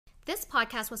This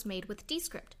podcast was made with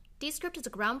Descript. Descript is a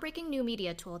groundbreaking new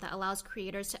media tool that allows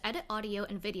creators to edit audio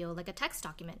and video like a text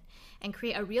document and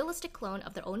create a realistic clone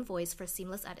of their own voice for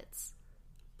seamless edits.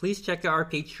 Please check out our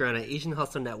Patreon at Asian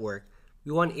Hustle Network.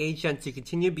 We want Asian to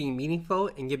continue being meaningful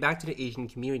and give back to the Asian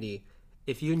community.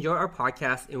 If you enjoy our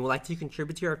podcast and would like to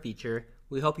contribute to our feature,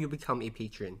 we hope you become a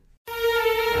patron.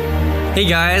 Hey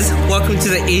guys, welcome to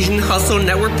the Asian Hustle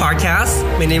Network podcast.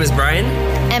 My name is Brian.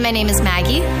 And my name is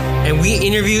Maggie. And we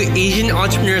interview Asian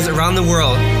entrepreneurs around the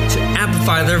world to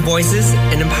amplify their voices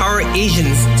and empower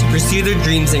Asians to pursue their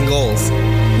dreams and goals.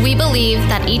 We believe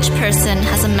that each person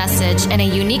has a message and a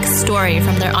unique story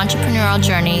from their entrepreneurial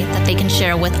journey that they can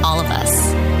share with all of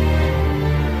us.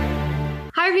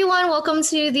 Hi, everyone. Welcome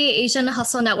to the Asian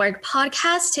Hustle Network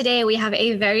podcast. Today, we have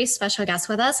a very special guest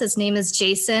with us. His name is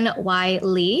Jason Y.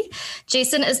 Lee.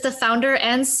 Jason is the founder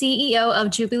and CEO of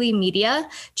Jubilee Media.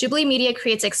 Jubilee Media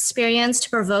creates experience to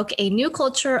provoke a new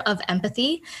culture of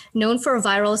empathy. Known for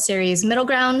viral series Middle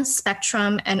Ground,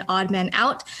 Spectrum, and Odd Men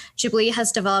Out, Jubilee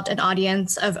has developed an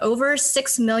audience of over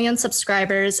 6 million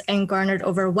subscribers and garnered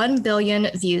over 1 billion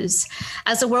views.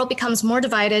 As the world becomes more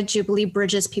divided, Jubilee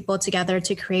bridges people together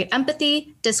to create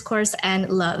empathy, discourse, and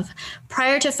love.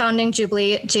 Prior to founding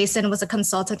Jubilee, Jason was a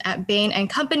consultant at Bain &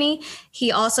 Company.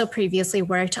 He also previously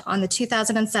worked on the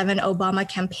 2007 Obama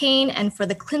campaign and for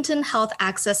the Clinton Health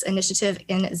Access Initiative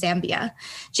in Zambia.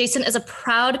 Jason is a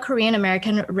proud Korean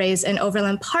American raised in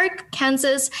Overland Park,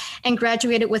 Kansas, and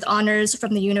graduated with honors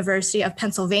from the University of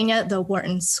Pennsylvania, the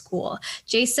Wharton School.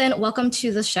 Jason, welcome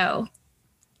to the show.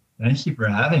 Thank you for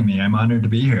having me. I'm honored to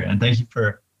be here. And thank you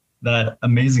for that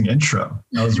amazing intro.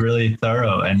 That was really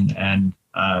thorough and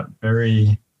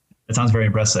very, it sounds very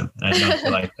impressive. And I don't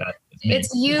feel like that.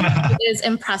 It's you is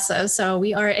impressive. So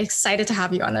we are excited to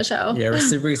have you on the show. Yeah, we're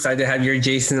super excited to have you here,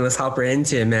 Jason. Let's hop right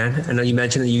into it, man. I know you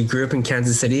mentioned that you grew up in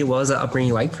Kansas City. What was that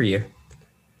upbringing like for you?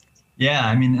 Yeah,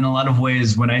 I mean, in a lot of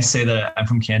ways, when I say that I'm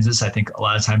from Kansas, I think a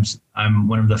lot of times I'm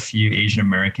one of the few Asian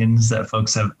Americans that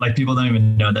folks have, like people don't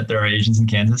even know that there are Asians in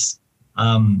Kansas.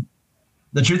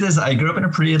 The truth is I grew up in a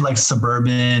pretty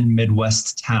suburban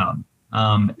Midwest town.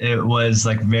 It was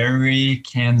very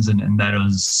Kansan in that it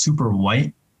was super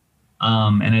white.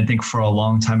 And I think for a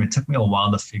long time, it took me a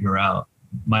while to figure out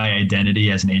my identity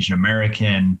as an Asian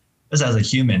American, just as a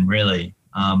human, really.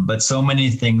 But so many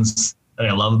things that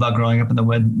I love about growing up in the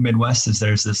Midwest is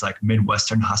there's this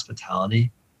Midwestern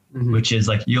hospitality, which is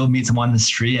you'll meet someone on the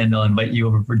street and they'll invite you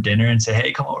over for dinner and say,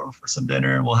 hey, come over for some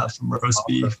dinner. We'll have some roast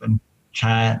beef and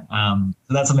chat. So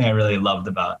that's something I really loved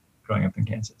about growing up in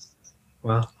Kansas.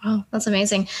 Wow, that's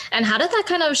amazing. And how did that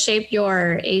kind of shape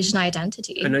your Asian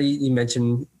identity? I know you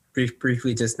mentioned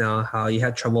briefly just now how you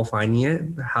had trouble finding it.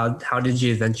 How did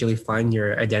you eventually find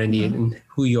your identity and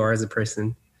who you are as a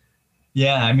person?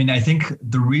 Yeah, I mean, I think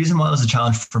the reason why it was a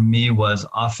challenge for me was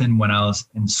often when I was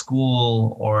in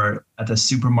school or at the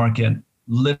supermarket,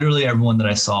 literally everyone that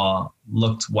I saw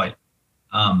looked white.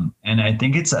 And I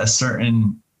think it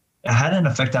had an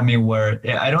effect on me where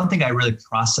I don't think I really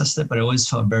processed it, but I always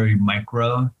felt very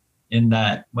micro in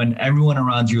that when everyone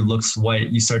around you looks white,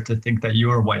 you start to think that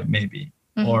you're white maybe,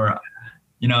 or,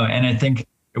 and I think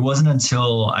it wasn't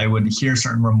until I would hear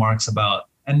certain remarks about,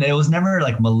 and it was never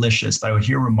malicious, but I would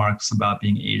hear remarks about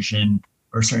being Asian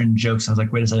or certain jokes. I was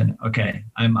like, wait a second. Okay.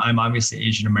 I'm obviously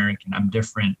Asian American. I'm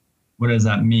different. What does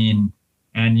that mean?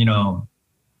 And,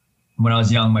 when I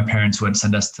was young, my parents would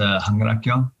send us to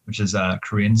Hangarakkyo, which is a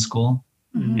Korean school,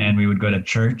 and we would go to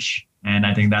church. And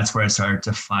I think that's where I started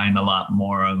to find a lot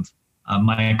more of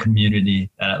my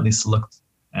community that at least looked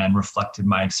and reflected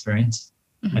my experience.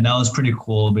 And that was pretty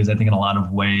cool because I think in a lot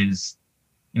of ways,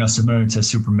 similar to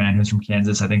Superman, who's from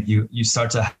Kansas, I think you start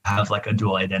to have a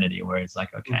dual identity where it's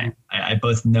okay, I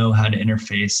both know how to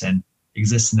interface and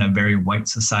exist in a very white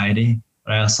society,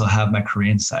 but I also have my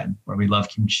Korean side where we love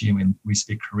kimchi and we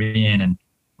speak Korean and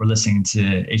we're listening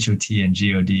to HOT and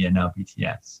GOD and now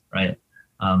BTS, right?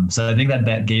 So I think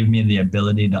that gave me the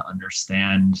ability to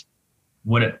understand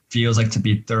what it feels like to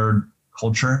be third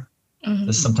culture,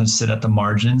 to sometimes sit at the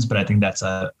margins, but I think that's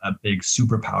a big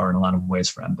superpower in a lot of ways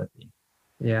for empathy.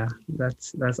 Yeah,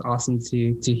 that's awesome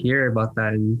to hear about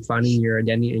that and finding your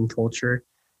identity and culture.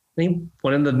 I think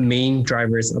one of the main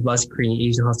drivers of us creating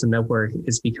Asian Hustle Network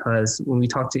is because when we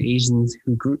talk to Asians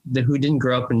who didn't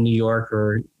grow up in New York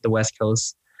or the West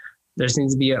Coast, there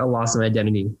seems to be a loss of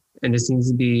identity. And there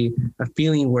seems to be a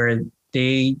feeling where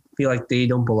they feel like they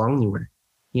don't belong anywhere.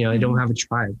 They don't have a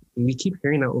tribe. And we keep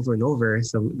hearing that over and over.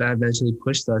 So that eventually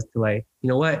pushed us to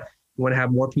you want to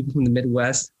have more people from the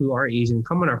Midwest who are Asian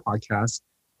come on our podcast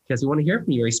because we want to hear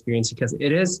from your experience because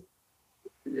it is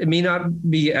it may not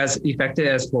be as effective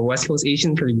as for West Coast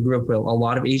Asians because we grew up with a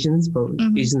lot of Asians, but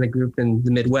Asians that grew up in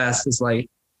the Midwest is like,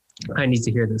 I need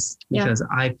to hear this because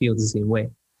I feel the same way.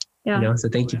 Yeah. You know, so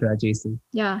thank you for that, Jason.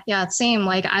 Yeah. Same.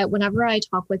 Like whenever I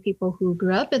talk with people who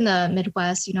grew up in the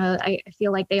Midwest, you know, I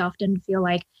feel like they often feel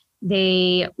like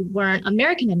they weren't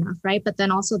American enough, right? But then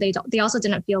also they also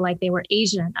didn't feel like they were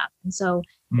Asian enough. And so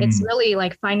it's really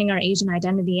like finding our Asian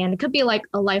identity, and it could be like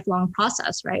a lifelong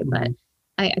process, right? But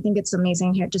I think it's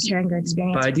amazing hearing your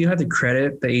experience. But I do have to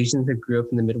credit the Asians that grew up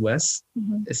in the Midwest.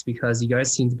 It's because you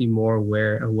guys seem to be more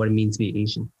aware of what it means to be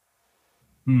Asian.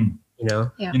 You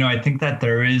know? Yeah. You know, I think that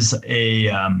there is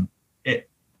it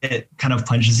kind of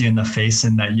punches you in the face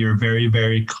in that you're very,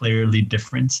 very clearly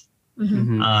different.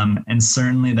 And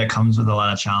certainly that comes with a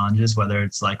lot of challenges, whether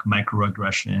it's like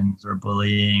microaggressions or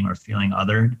bullying or feeling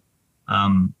othered.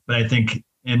 But I think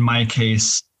in my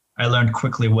case, I learned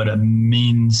quickly what it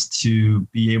means to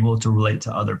be able to relate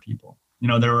to other people. You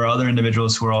know, there were other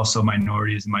individuals who were also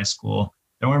minorities in my school.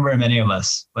 There weren't very many of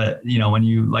us, but you know, when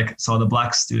you like saw the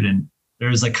Black student,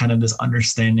 there's like kind of this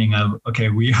understanding of, okay,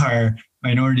 we are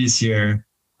minorities here.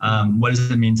 What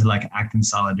does it mean to like act in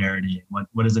solidarity?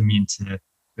 What does it mean to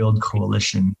build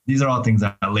coalition? These are all things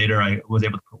that later I was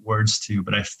able to put words to,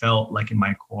 but I felt like in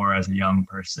my core as a young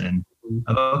person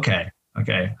of, okay,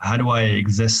 how do I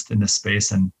exist in this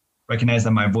space and recognize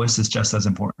that my voice is just as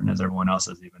important as everyone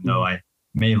else's, even though I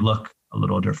may look a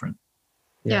little different.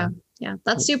 Yeah,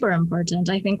 that's super important.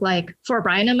 I think like for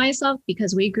Brian and myself,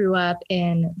 because we grew up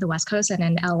in the West Coast and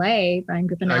in LA, Brian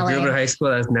grew up in LA. I grew up in high school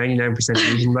that was 99%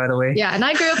 Asian, by the way. Yeah, and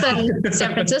I grew up in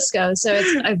San Francisco. So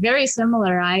it's very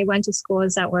similar. I went to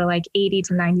schools that were like 80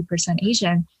 to 90%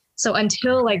 Asian. So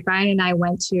until like Brian and I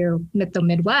went to the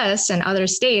Midwest and other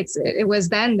states, it was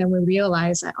then we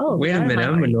realized that, oh, wait a minute,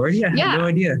 I'm a minority? I had no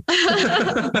idea.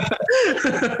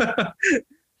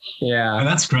 Yeah. And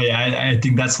that's great. I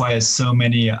think that's why so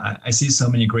many, I see so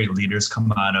many great leaders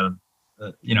come out of,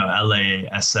 LA,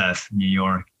 SF, New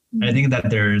York. I think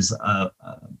that there's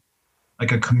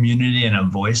like a community and a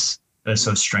voice that is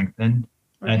so strengthened.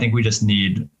 And I think we just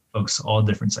need folks, all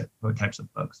different types of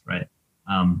folks, right?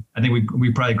 I think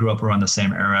we probably grew up around the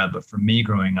same era, but for me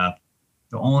growing up,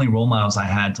 the only role models I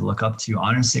had to look up to,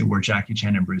 honestly, were Jackie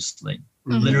Chan and Bruce Lee.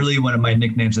 Literally, one of my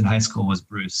nicknames in high school was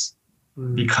Bruce,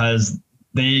 because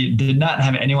they did not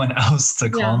have anyone else to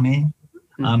call me.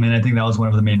 And I think that was one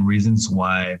of the main reasons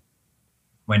why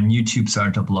when YouTube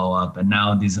started to blow up and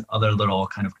now these other little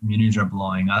kind of communities are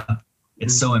blowing up,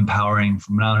 it's so empowering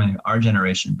from not only our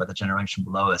generation, but the generation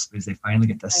below us, because they finally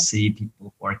get to see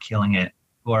people who are killing it,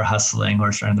 who are hustling, who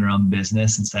are starting their own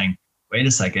business and saying, wait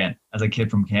a second, as a kid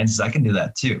from Kansas, I can do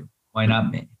that too. Why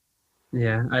not me?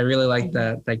 Yeah, I really like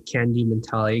that can-do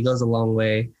mentality. It goes a long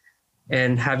way.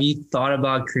 And have you thought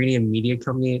about creating a media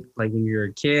company like when you were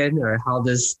a kid, or how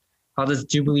does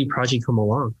Jubilee Project come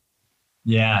along?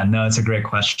 Yeah, no, it's a great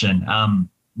question.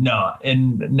 No,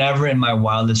 and never in my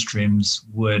wildest dreams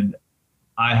would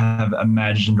I have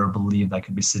imagined or believed I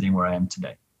could be sitting where I am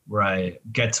today, where I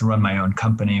get to run my own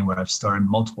company, where I've started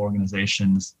multiple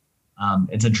organizations.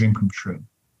 It's a dream come true.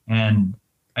 And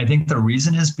I think the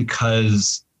reason is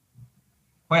because,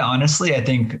 quite honestly, I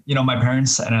think, my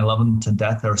parents, and I love them to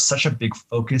death, there was such a big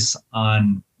focus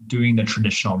on doing the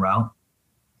traditional route,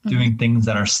 doing things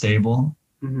that are stable.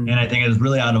 And I think it was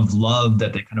really out of love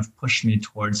that they kind of pushed me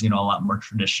towards, a lot more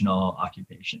traditional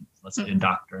occupations. Let's be a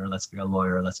doctor, let's be a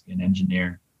lawyer, let's be an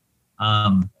engineer.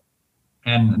 And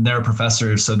they're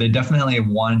professors, so they definitely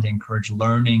wanted to encourage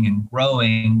learning and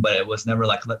growing, but it was never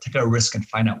like, let's take a risk and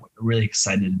find out what you're really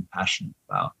excited and passionate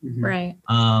about. Right.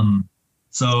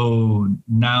 So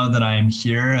now that I'm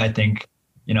here, I think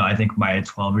my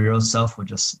 12-year-old self would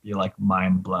just be like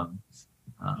mind blown.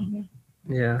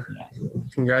 Yeah.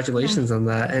 Congratulations on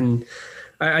that. And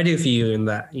I do feel you in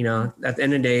that, at the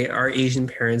end of the day, our Asian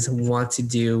parents want to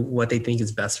do what they think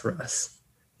is best for us,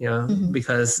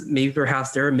 because maybe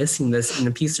perhaps they were missing this in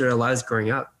a piece of their lives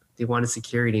growing up. They wanted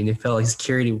security and they felt like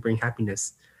security would bring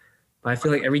happiness. But I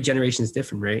feel like every generation is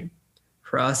different, right?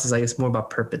 For us, it's more about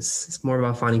purpose. It's more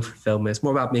about finding fulfillment. It's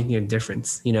more about making a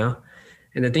difference,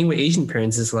 And the thing with Asian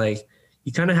parents is like,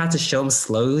 you kind of have to show them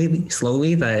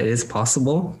slowly that it is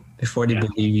possible before they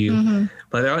believe you.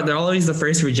 But they're always the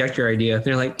first to reject your idea.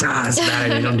 They're like, it's a bad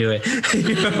idea, don't do it.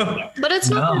 But it's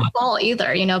not their fault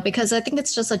either, because I think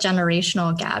it's just a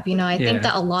generational gap. I think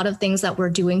that a lot of things that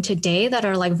we're doing today that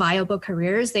are like viable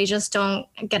careers, they just don't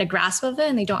get a grasp of it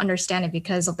and they don't understand it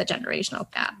because of the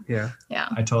generational gap. Yeah.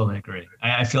 I totally agree.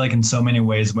 I feel like in so many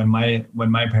ways, when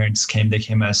my parents came, they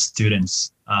came as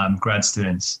students, grad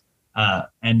students.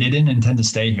 And they didn't intend to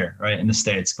stay here, right, in the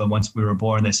States. But once we were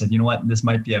born, they said, you know what, this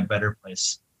might be a better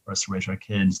place for us to raise our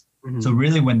kids. Mm-hmm. So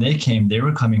really, when they came, they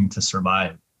were coming to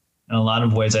survive. In a lot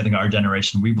of ways, I think our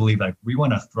generation, we believe like we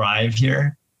want to thrive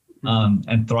here.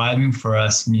 And thriving for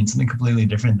us means something completely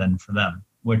different than for them,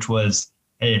 which was,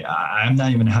 hey, I'm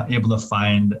not even able to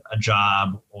find a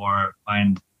job or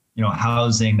find,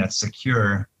 housing that's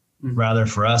secure. Mm-hmm. Rather,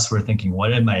 for us, we're thinking,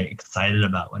 what am I excited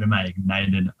about? What am I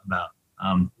ignited about?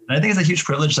 And I think it's a huge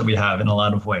privilege that we have in a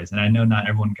lot of ways. And I know not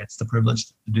everyone gets the privilege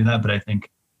to do that, but I think,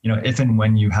 if and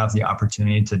when you have the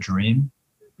opportunity to dream,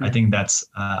 I think that's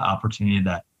an opportunity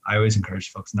that I always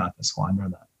encourage folks not to squander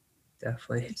that.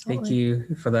 Definitely. Thank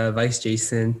you for the advice,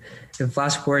 Jason. And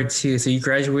flash forward to, so you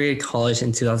graduated college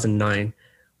in 2009,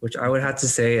 which I would have to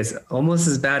say is almost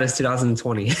as bad as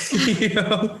 2020.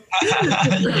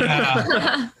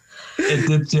 Yeah. It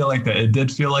did feel like that. It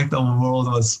did feel like the world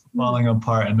was falling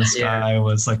apart and the sky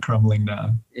was like crumbling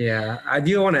down. Yeah. I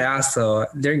do want to ask though,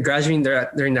 during graduating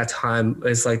during that time,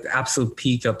 it's like the absolute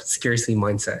peak of scarcity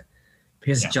mindset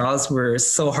because jobs were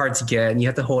so hard to get and you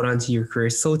have to hold on to your career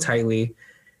so tightly.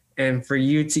 And for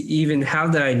you to even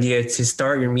have the idea to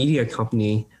start your media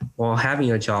company while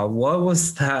having a job, what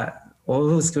was that? What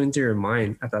was going through your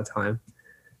mind at that time?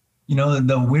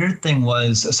 The weird thing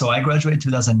was, so I graduated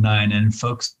 2009 and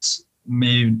folks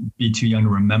may be too young to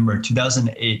remember,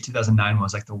 2008, 2009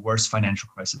 was like the worst financial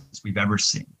crisis we've ever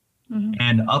seen. Mm-hmm.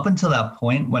 And up until that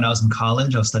point, when I was in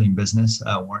college, I was studying business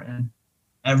at Wharton.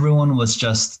 Everyone was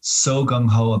just so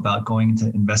gung-ho about going into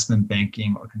investment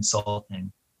banking or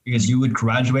consulting because you would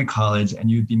graduate college and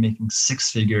you'd be making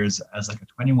six figures as like a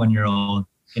 21-year-old,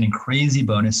 getting crazy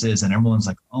bonuses. And everyone's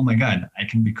like, oh my God, I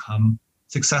can become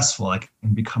successful. I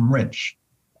can become rich.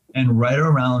 And right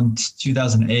around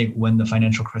 2008, when the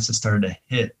financial crisis started to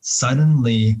hit,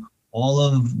 suddenly all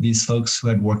of these folks who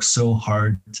had worked so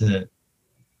hard to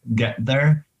get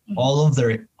there, all of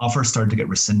their offers started to get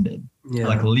rescinded. Yeah.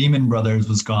 Like Lehman Brothers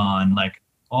was gone. Like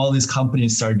all these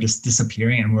companies started just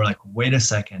disappearing. And we're like, wait a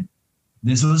second.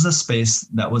 This was a space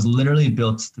that was literally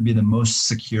built to be the most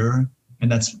secure. And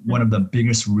that's one of the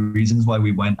biggest reasons why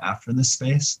we went after this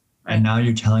space. And now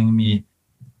you're telling me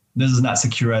this is not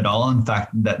secure at all. In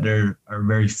fact, that there are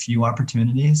very few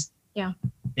opportunities. Yeah.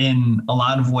 In a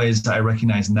lot of ways I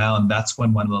recognize now, and that's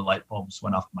when one of the light bulbs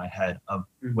went off in my head of,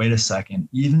 wait a second,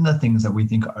 even the things that we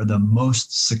think are the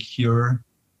most secure,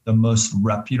 the most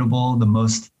reputable, the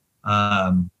most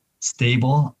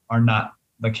stable are not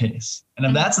the case. And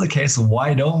if that's the case,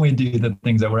 why don't we do the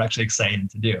things that we're actually excited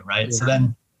to do, right? Yeah. So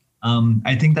then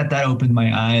I think that opened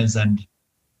my eyes, and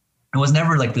it was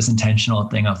never like this intentional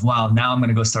thing of, wow, now I'm going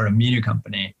to go start a media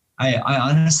company. I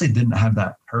honestly didn't have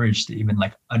that courage to even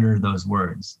like utter those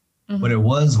words. Mm-hmm. What it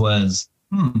was,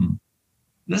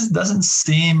 this doesn't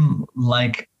seem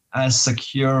like as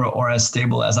secure or as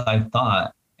stable as I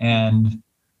thought. And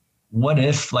what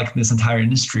if like this entire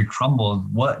industry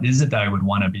crumbled? What is it that I would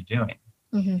want to be doing?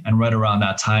 Mm-hmm. And right around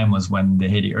that time was when the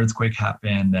Haiti earthquake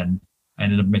happened, and I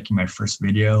ended up making my first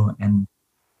video. And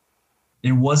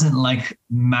it wasn't like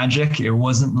magic. It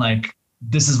wasn't like,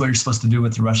 this is what you're supposed to do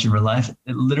with the rest of your life.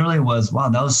 It literally was, wow,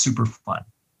 that was super fun.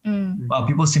 Mm. Wow,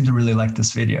 people seem to really like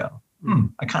this video.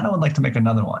 I kind of would like to make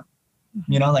another one.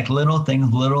 Mm-hmm. Like little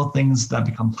things that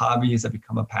become hobbies, that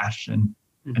become a passion.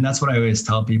 Mm-hmm. And that's what I always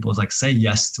tell people is like, say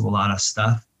yes to a lot of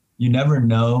stuff. You never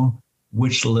know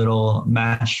which little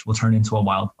match will turn into a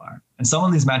wildfire. And some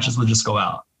of these matches will just go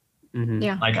out. Mm-hmm.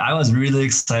 Yeah. Like I was really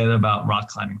excited about rock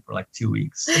climbing for like 2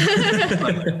 weeks.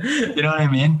 Like, you know what I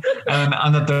mean? And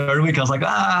on the third week, I was like,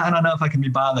 I don't know if I can be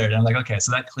bothered. And I'm like, okay,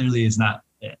 so that clearly is not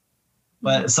it.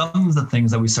 But some of the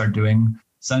things that we start doing,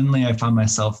 suddenly I found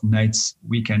myself nights,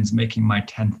 weekends, making my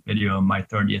 10th video, my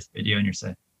 30th video. And you're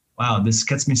saying, wow, this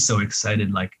gets me so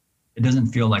excited. Like it doesn't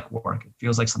feel like work. It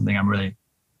feels like something I'm really,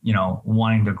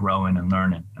 wanting to grow in and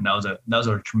learn in. And that was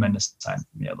a tremendous time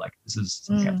for me of like, this is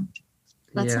something I have to do.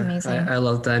 That's amazing. I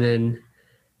love that. And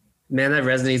man, that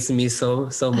resonates with me so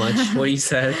much. What you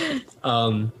said.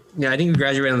 I think we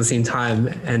graduated on the same time,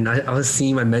 and I was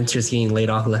seeing my mentors getting laid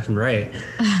off left and right.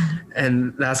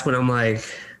 And that's when I'm like,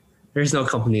 there's no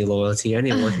company loyalty. I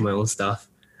need to work on my own stuff.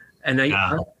 And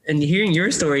and hearing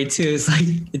your story too, it's like,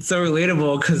 it's so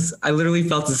relatable because I literally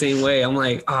felt the same way. I'm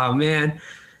like, oh man,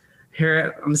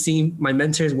 here I'm seeing my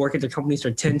mentors work at their companies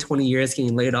for 10, 20 years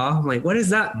getting laid off. I'm like, what is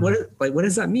that? What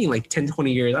does that mean? Like 10,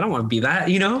 20 years? I don't want to be that,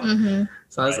 Mm-hmm.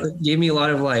 So it gave me a lot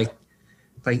of like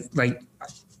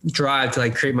drive to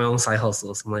like create my own side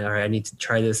hustles. I'm like, all right, I need to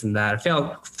try this and that.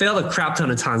 I failed a crap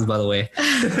ton of times, by the way.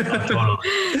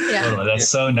 Totally. That's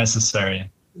so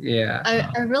necessary. Yeah.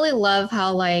 I really love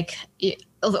how like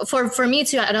for me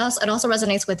too, it also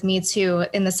resonates with me too,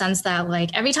 in the sense that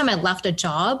like every time I left a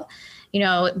job,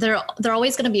 they're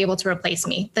always going to be able to replace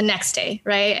me the next day,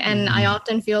 right? And I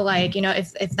often feel like,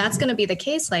 if that's going to be the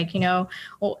case, like,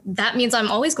 well, that means I'm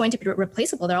always going to be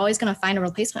replaceable. They're always going to find a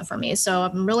replacement for me. So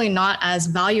I'm really not as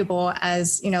valuable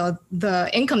as, the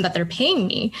income that they're paying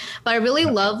me. But I really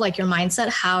love like your mindset,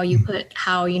 how you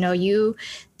you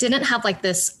didn't have like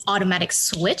this automatic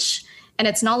switch. And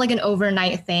it's not like an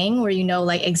overnight thing where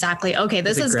like exactly, okay,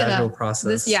 this is gonna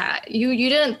process. You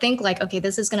didn't think like, okay,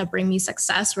 this is gonna bring me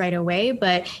success right away,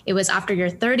 but it was after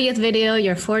your 30th video,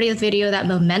 your 40th video, that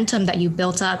momentum that you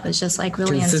built up is just like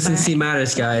really consistency inspiring.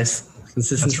 matters, guys.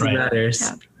 Consistency matters.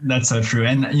 Yeah. That's so true.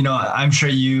 And I'm sure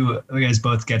you guys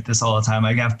both get this all the time.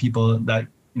 I have people that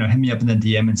hit me up in the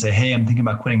DM and say, hey, I'm thinking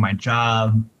about quitting my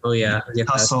job. Oh yeah,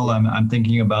 hustle. I'm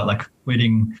thinking about like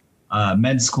quitting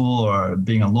med school or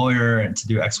being a lawyer to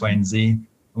do X, Y, and Z.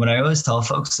 What I always tell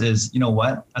folks is,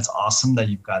 what? That's awesome that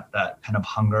you've got that kind of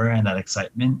hunger and that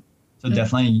excitement. So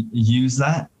definitely use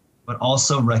that, but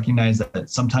also recognize that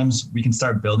sometimes we can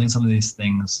start building some of these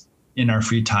things in our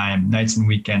free time, nights and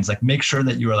weekends. Like make sure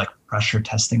that you are like pressure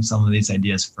testing some of these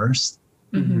ideas first.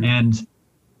 Mm-hmm. And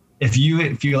if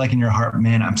you feel like in your heart,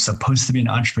 man, I'm supposed to be an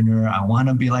entrepreneur. I want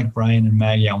to be like Brian and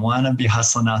Maggie. I want to be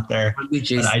hustling out there,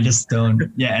 but I just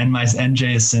don't. Yeah, and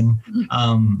Jason.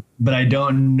 But I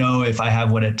don't know if I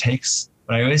have what it takes.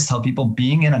 But I always tell people,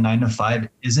 being in a 9-to-5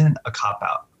 isn't a cop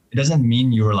out. It doesn't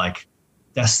mean you're like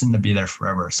destined to be there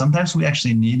forever. Sometimes we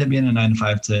actually need to be in a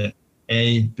 9-to-5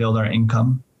 to build our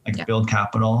income, build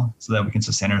capital, so that we can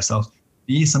sustain ourselves.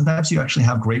 B, sometimes you actually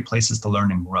have great places to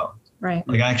learn and grow. Right.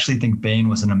 Like I actually think Bain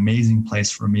was an amazing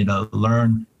place for me to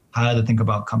learn how to think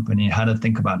about company, how to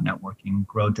think about networking,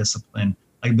 grow discipline.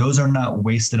 Like those are not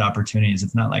wasted opportunities.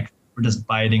 It's not like we're just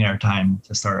biding our time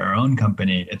to start our own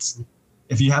company. It's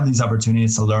if you have these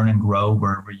opportunities to learn and grow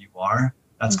wherever you are,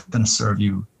 that's going to serve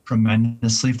you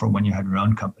tremendously for when you have your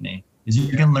own company. Because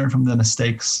you can learn from the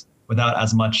mistakes without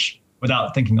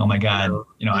thinking, oh my God,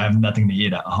 I have nothing to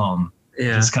eat at home.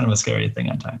 Yeah. It's kind of a scary thing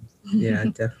at times. Yeah,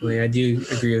 definitely. I do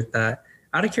agree with that.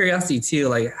 Out of curiosity too,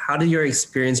 like how did your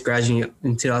experience graduating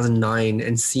in 2009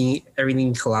 and seeing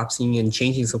everything collapsing and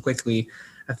changing so quickly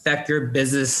affect your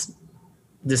business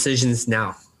decisions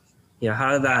now?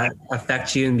 How did that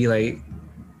affect you and be like,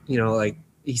 like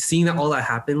seeing that all that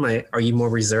happen, like, are you more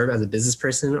reserved as a business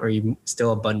person or are you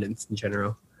still abundance in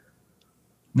general?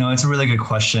 No, it's a really good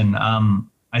question.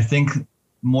 I think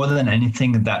more than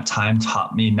anything, that time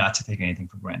taught me not to take anything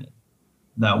for granted.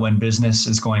 That when business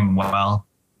is going well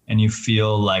and you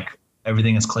feel like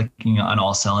everything is clicking on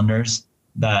all cylinders,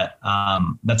 that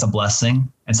that's a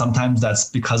blessing. And sometimes that's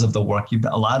because of the work you've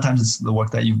done. A lot of times it's the work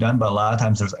that you've done, but a lot of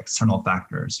times there's external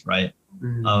factors, right?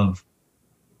 Mm-hmm. Of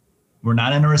we're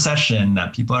not in a recession,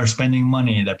 that people are spending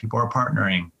money, that people are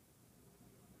partnering.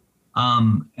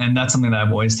 And that's something that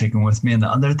I've always taken with me. And the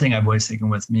other thing I've always taken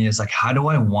with me is like, how do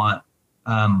I want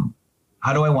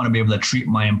to be able to treat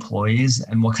my employees,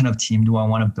 and what kind of team do I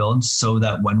want to build so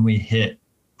that when we hit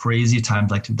crazy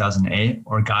times like 2008,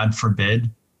 or God forbid,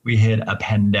 we hit a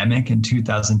pandemic in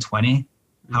 2020,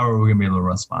 how are we going to be able to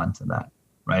respond to that?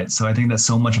 Right. So I think that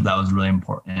so much of that was really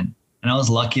important. And I was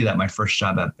lucky that my first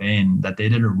job at Bain, that they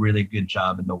did a really good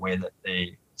job in the way that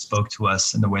they spoke to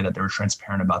us, in the way that they were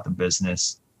transparent about the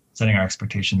business, setting our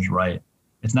expectations right.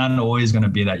 It's not always going to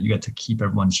be that you get to keep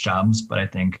everyone's jobs, but I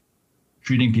think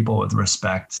treating people with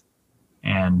respect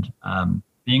and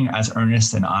being as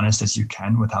earnest and honest as you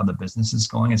can with how the business is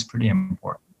going is pretty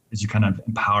important, because you kind of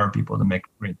empower people to make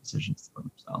great decisions for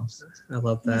themselves. I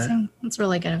love that. Amazing. That's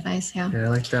really good advice. Yeah. Yeah, I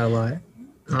like that a lot.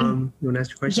 You want to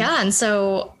ask your question? Yeah. And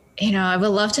so, I would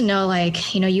love to know,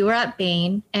 like, you were at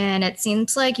Bain and it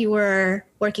seems like you were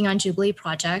working on Jubilee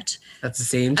Project at the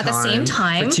same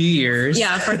time for 2 years.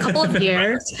 Yeah, for a couple of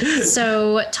years.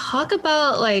 So talk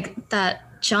about like that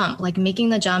jump, like making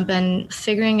the jump and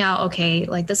figuring out, okay,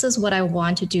 like this is what I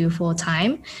want to do full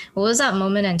time. What was that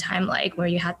moment in time like where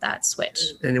you had that switch?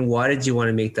 And why did you want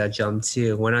to make that jump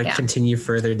too? Why not continue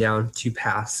further down two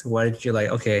paths? Why did you like,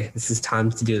 okay, this is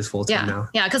time to do this full time now?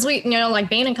 Yeah, because we, like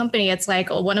Bain and Company, it's like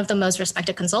one of the most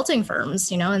respected consulting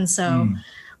firms, and so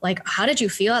like, how did you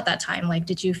feel at that time? Like,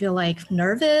 did you feel like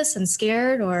nervous and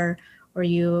scared, or were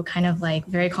you kind of like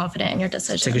very confident in your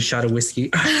decision? Take a shot of whiskey.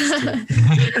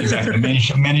 Exactly.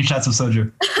 Many shots of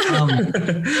soju.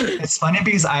 It's funny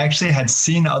because I actually had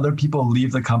seen other people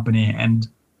leave the company, and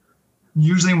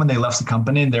usually when they left the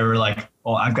company, they were like,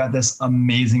 oh, I've got this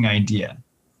amazing idea.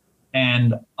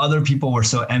 And other people were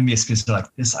so envious because they're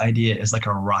like, this idea is like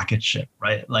a rocket ship,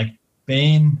 right? Like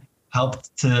Bain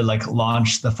helped to like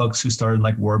launch the folks who started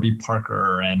like Warby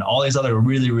Parker and all these other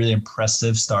really, really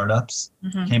impressive startups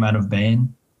came out of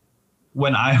Bain.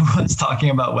 When I was talking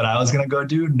about what I was going to go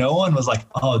do, no one was like,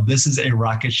 oh, this is a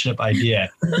rocket ship idea.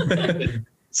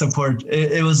 Support.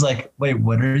 It was like, wait,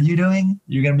 what are you doing?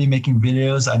 You're going to be making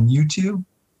videos on YouTube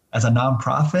as a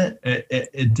nonprofit?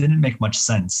 It didn't make much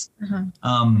sense.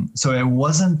 So it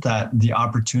wasn't that the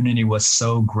opportunity was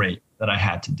so great that I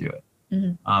had to do it.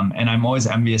 And I'm always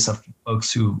envious of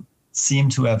folks who seem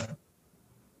to have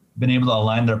been able to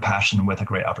align their passion with a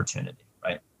great opportunity,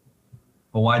 right?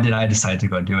 But why did I decide to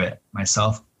go do it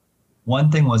myself?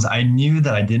 One thing was I knew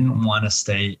that I didn't want to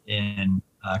stay in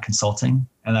consulting,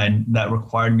 and that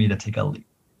required me to take a leap.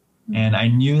 And I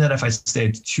knew that if I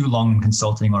stayed too long in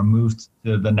consulting or moved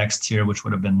to the next tier, which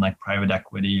would have been like private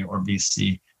equity or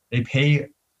VC, they pay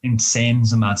insane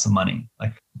amounts of money.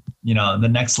 Like, you know, the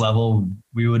next level,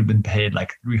 we would have been paid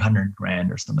like 300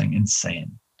 grand or something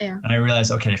insane. Yeah. And I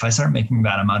realized, okay, if I start making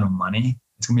that amount of money,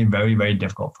 it's going to be very, very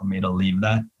difficult for me to leave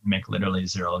that and make literally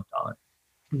 $0.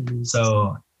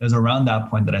 So it was around that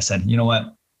point that I said, you know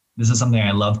what, this is something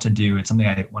I love to do. It's something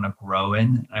I want to grow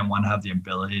in. I want to have the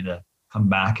ability to come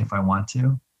back if I want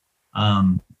to.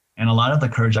 And a lot of the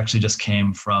courage actually just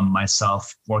came from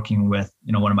myself working with,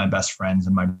 you know, one of my best friends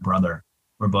and my brother.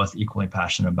 We're both equally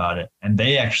passionate about it. And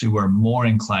they actually were more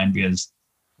inclined because,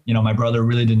 you know, my brother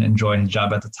really didn't enjoy his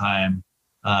job at the time.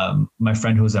 My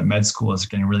friend who was at med school was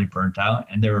getting really burnt out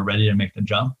and they were ready to make the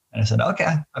jump. And I said,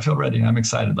 okay, I feel ready. I'm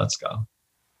excited. Let's go.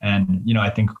 And, you know, I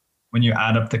think when you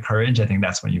add up the courage, I think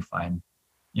that's when you find,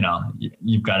 you know,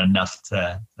 you've got enough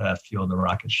to fuel the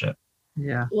rocket ship.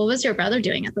 Yeah. What was your brother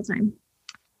doing at the time?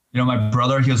 You know, my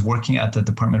brother, he was working at the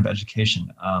Department of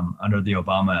Education under the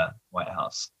Obama White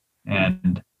House.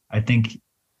 And I think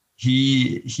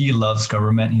he loves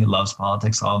government. He loves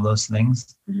politics, all of those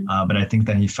things. But I think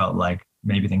that he felt like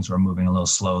maybe things were moving a little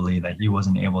slowly, that he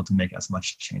wasn't able to make as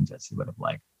much change as he would have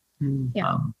liked.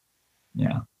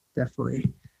 Yeah,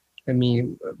 definitely. I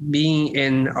mean, being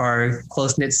in our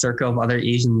close-knit circle of other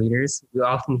Asian leaders, we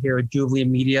often hear of Jubilee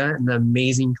Media and the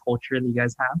amazing culture that you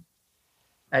guys have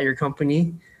at your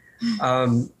company.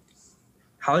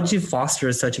 How did you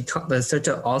foster such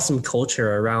an awesome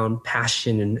culture around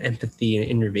passion and empathy and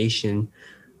innovation?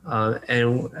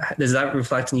 And does that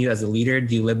reflect on you as a leader?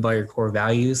 Do you live by your core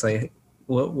values? Like,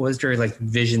 what was your like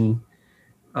vision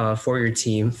for your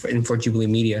team for Jubilee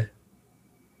Media?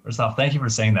 First off, thank you for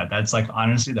saying that. That's like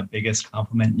honestly the biggest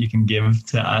compliment you can give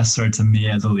to us or to me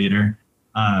as a leader.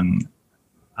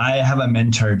 I have a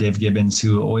mentor, Dave Gibbons,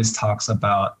 who always talks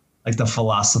about like the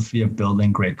philosophy of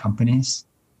building great companies.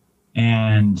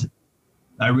 And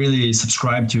I really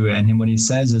subscribe to it. And what he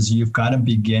says is you've got to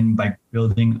begin by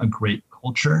building a great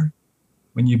culture.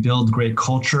 When you build great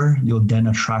culture, you'll then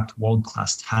attract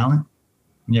world-class talent.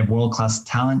 When you have world-class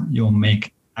talent, you'll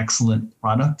make excellent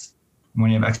product. And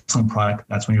when you have excellent product,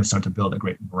 that's when you'll start to build a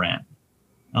great brand.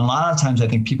 And a lot of times I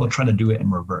think people try to do it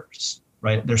in reverse,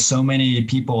 right? There's so many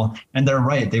people, and they're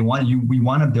right. We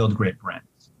want to build great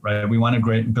brands, right? We want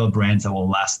to build brands that will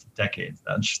last decades.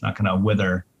 That's just not going to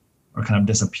wither or kind of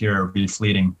disappear or be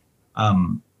fleeting.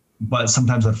 But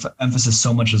sometimes the emphasis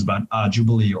so much is about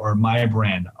Jubilee or my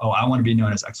brand. Oh, I want to be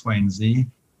known as X, Y, and Z.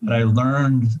 But I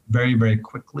learned very, very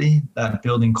quickly that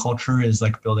building culture is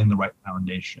like building the right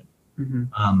foundation.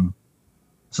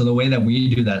 So the way that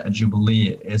we do that at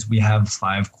Jubilee is we have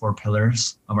 5 core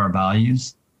pillars of our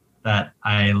values that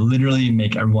I literally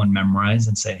make everyone memorize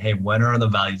and say, hey, what are the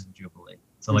values of Jubilee?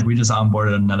 So like we just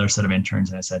onboarded another set of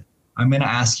interns and I said, I'm going to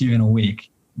ask you in a week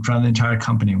in front of the entire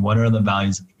company, what are the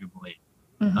values of Jubilee?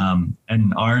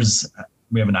 And ours,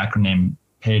 we have an acronym,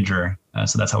 PAGER.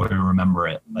 So that's how we remember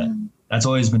it. But that's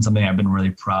always been something I've been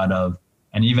really proud of.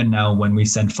 And even now when we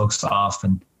send folks off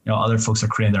and you know, other folks are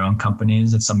creating their own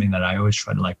companies, it's something that I always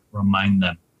try to like remind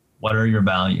them, what are your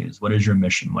values? What is your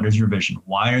mission? What is your vision?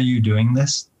 Why are you doing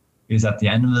this? Because at the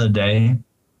end of the day,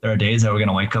 there are days that we're going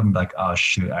to wake up and be like, oh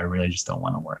shoot, I really just don't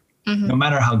want to work. No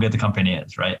matter how good the company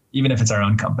is, right? Even if it's our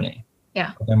own company.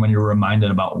 Yeah. But then when you're reminded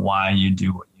about why you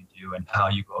do what you do and how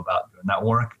you go about doing that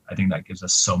work, I think that gives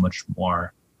us so much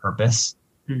more purpose.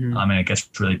 And it gets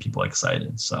really people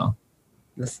excited. So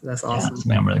that's awesome. Yeah,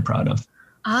 something I'm really proud of.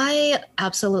 I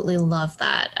absolutely love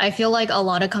that. I feel like a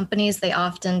lot of companies, they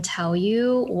often tell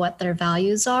you what their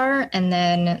values are, and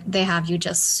then they have you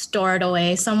just store it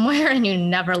away somewhere and you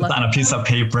never look it's on a piece of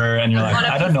paper and you're like,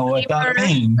 I don't know what that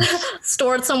means.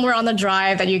 Stored somewhere on the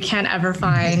drive that you can't ever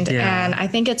find. Yeah. And I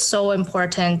think it's so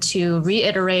important to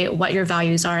reiterate what your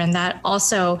values are. And that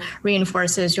also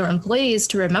reinforces your employees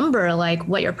to remember like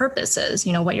what your purpose is,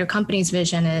 you know, what your company's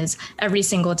vision is every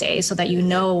single day so that you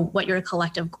know what your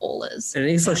collective goal is.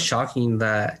 And it's so shocking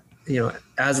that, you know,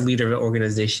 as a leader of an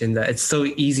organization, that it's so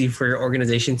easy for your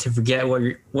organization to forget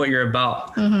what you're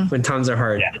about when times are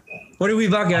hard. Yeah. What are we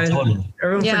about, guys? Totally.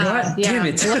 Everyone forgot? Yeah. Damn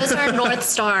it. What is our North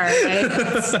Star,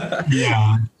 right?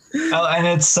 Yeah. Oh, and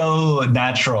it's so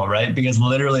natural, right? Because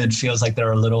literally it feels like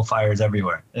there are little fires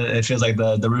everywhere. It feels like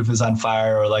the roof is on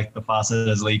fire or like the faucet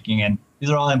is leaking. And these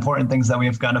are all important things that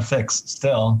we've got to fix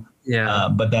still. Yeah.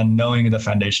 But then knowing the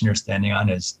foundation you're standing on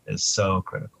is so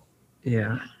critical.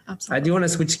 Yeah, absolutely. I do want to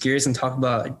switch gears and talk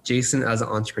about Jason as an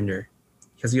entrepreneur,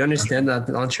 because we understand that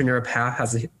the entrepreneur path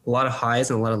has a lot of highs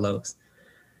and a lot of lows.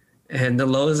 And the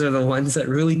lows are the ones that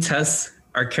really test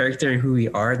our character and who we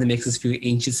are, that makes us feel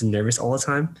anxious and nervous all the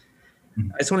time.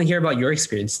 I just want to hear about your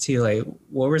experience too. Like,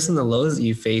 what were some of the lows that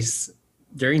you faced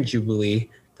during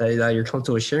Jubilee that you're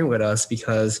comfortable sharing with us?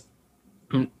 Because,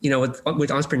 you know,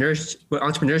 with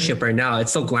entrepreneurship right now,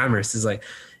 it's so glamorous. It's like,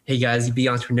 hey guys, you be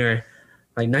entrepreneur.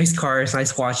 Like nice cars,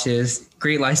 nice watches,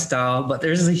 great lifestyle, but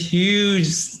there's a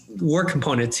huge work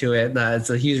component to it. That's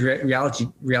a huge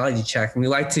reality check. And we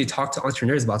like to talk to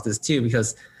entrepreneurs about this too,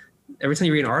 because every time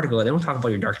you read an article, they don't talk about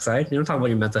your dark side. They don't talk about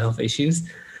your mental health issues.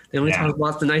 They only talk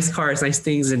about the nice cars, nice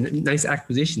things, and nice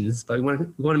acquisitions. But we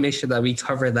want to make sure that we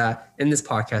cover that in this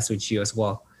podcast with you as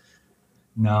well.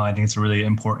 No, I think it's a really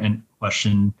important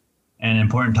question. An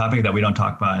important topic that we don't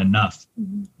talk about enough.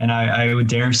 And I would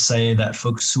dare say that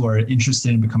folks who are interested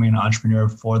in becoming an entrepreneur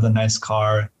for the nice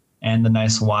car and the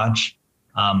nice watch,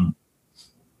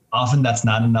 often that's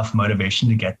not enough motivation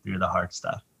to get through the hard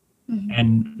stuff.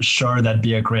 And sure, that'd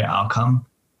be a great outcome.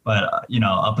 But, you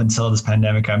know, up until this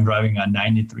pandemic, I'm driving a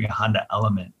 93 Honda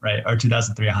Element, right? Or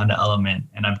 2003 Honda Element.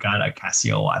 And I've got a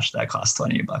Casio watch that costs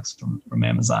 $20 from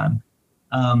Amazon.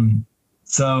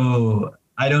 So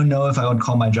I don't know if I would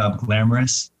call my job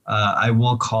glamorous. I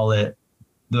will call it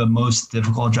the most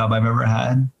difficult job I've ever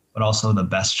had, but also the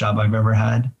best job I've ever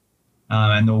had.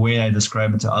 And the way I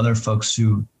describe it to other folks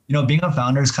who, you know, being a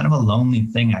founder is kind of a lonely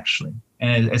thing, actually.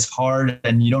 And it's hard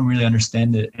and you don't really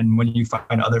understand it. And when you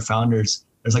find other founders,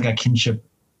 there's like a kinship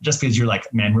just because you're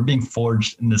like, man, we're being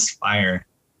forged in this fire.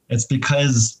 It's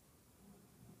because,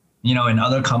 you know, in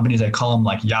other companies, I call them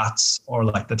like yachts or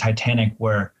like the Titanic,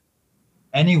 where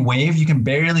any wave, you can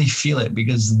barely feel it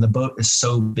because the boat is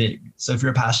so big. So if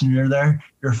you're a passenger there,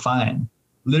 you're fine.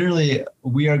 Literally,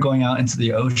 we are going out into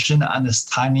the ocean on this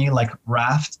tiny like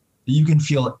raft. You can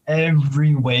feel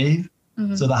every wave.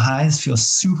 So the highs feel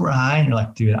super high and you're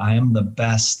like, dude, I am the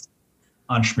best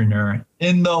entrepreneur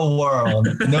in the world.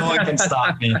 No one can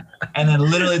stop me. And then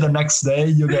literally the next day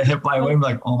you'll get hit by a wave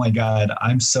like, oh my God,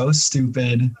 I'm so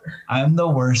stupid. I'm the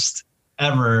worst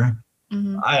ever.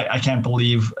 I can't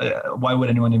believe, why would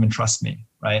anyone even trust me,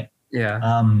 right?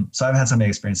 Yeah. So I've had so many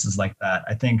experiences like that.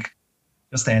 I think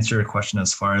just to answer your question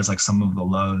as far as like some of the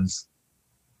lows,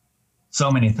 so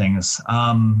many things.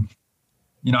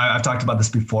 You know, I've talked about this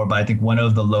before, but I think one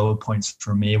of the low points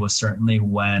for me was certainly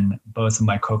when both of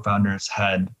my co-founders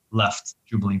had left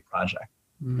Jubilee Project.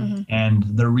 And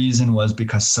the reason was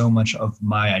because so much of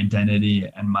my identity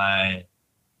and my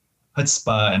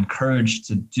chutzpah and courage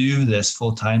to do this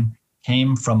full time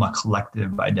came from a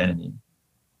collective identity.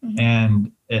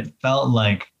 And it felt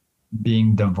like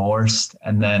being divorced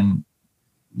and then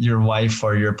your wife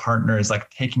or your partner is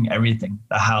like taking everything,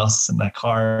 the house and the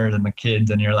car and the kids.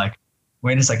 And you're like,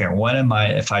 wait a second, what am I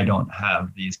if I don't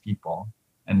have these people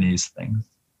and these things?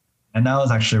 And that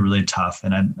was actually really tough.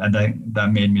 And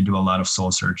that made me do a lot of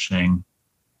soul searching.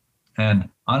 And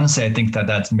honestly, I think that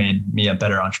that's made me a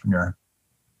better entrepreneur.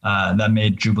 That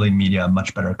made Jubilee Media a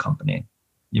much better company,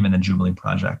 even the Jubilee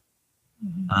Project.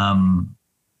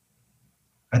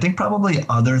 I think probably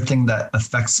other thing that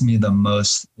affects me the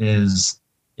most is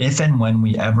if and when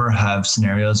we ever have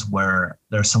scenarios where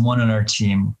there's someone on our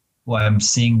team who I'm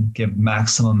seeing give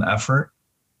maximum effort,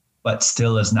 but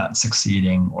still is not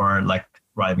succeeding or like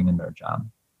thriving in their job.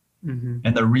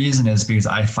 And the reason is because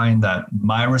I find that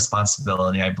my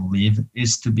responsibility, I believe,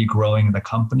 is to be growing the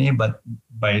company, but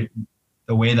by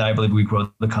the way that I believe we grow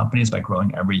the company is by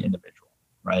growing every individual,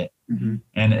 right?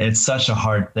 And it's such a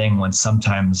hard thing when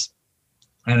sometimes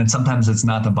it's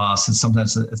not the boss, and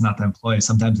sometimes it's not the employee,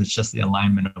 sometimes it's just the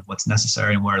alignment of what's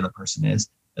necessary and where the person is.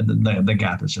 the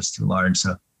gap is just too large.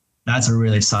 So that's a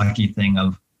really sucky thing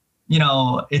of,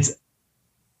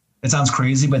 it sounds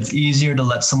crazy, but it's easier to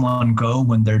let someone go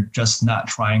when they're just not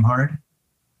trying hard.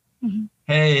 Mm-hmm.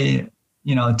 Hey,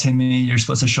 Timmy, you're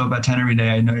supposed to show up at 10 every day.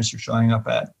 I noticed you're showing up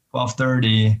at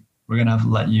 12:30. We're going to have to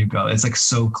let you go. It's like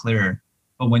so clear.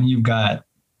 But when you've got,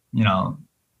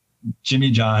 Jimmy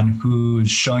John,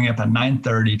 who's showing up at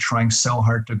 9:30, trying so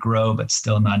hard to grow, but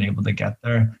still not able to get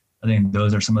there, I think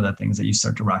those are some of the things that you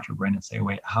start to rock your brain and say,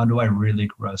 wait, how do I really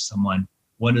grow someone?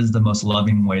 What is the most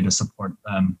loving way to support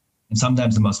them? And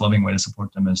sometimes the most loving way to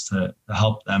support them is to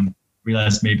help them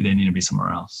realize maybe they need to be somewhere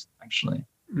else, actually.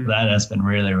 Mm-hmm. That has been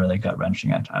really, really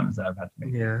gut-wrenching at times that I've had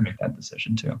to make that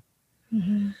decision too.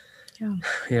 Mm-hmm.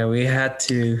 Yeah, we had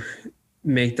to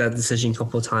make that decision a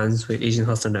couple of times with Asian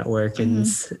Hustle Network, and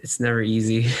it's never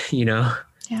easy, Yeah.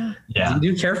 You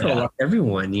do care for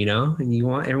everyone, and you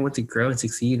want everyone to grow and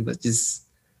succeed, but just,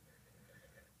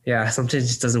 sometimes it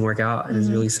just doesn't work out, and it's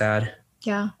really sad.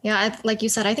 Yeah. Like you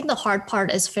said, I think the hard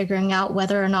part is figuring out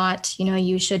whether or not,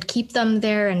 you should keep them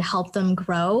there and help them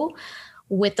grow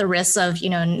with the risks of,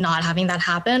 not having that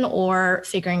happen, or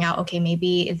figuring out, okay,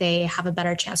 maybe they have a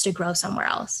better chance to grow somewhere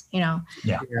else,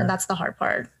 And that's the hard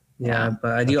part. Yeah,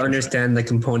 but I do understand the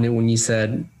component when you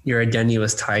said your identity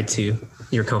was tied to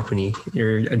your company.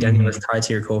 Your identity was tied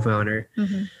to your co-founder.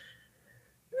 Mm-hmm.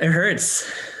 It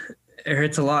hurts. It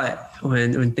hurts a lot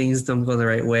when things don't go the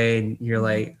right way and you're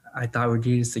like, I thought we're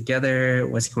doing this together.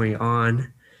 What's going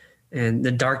on? And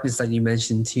the darkness that you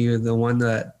mentioned too,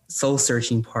 the soul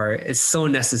searching part, is so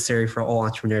necessary for all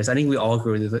entrepreneurs. I think we all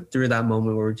go through that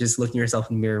moment where we're just looking at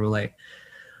ourselves in the mirror and we're like,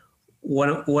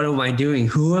 what am I doing?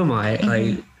 Who am I?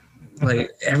 Mm-hmm.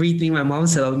 Like everything my mom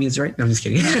said about me is right. No, I'm just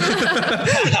kidding.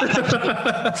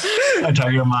 I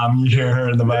tell your mom, you hear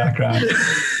her in the background.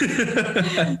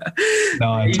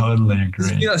 No, I totally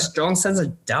agree. You feel a strong sense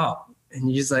of doubt, and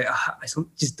you're just like, I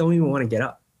just don't even want to get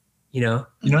up. You know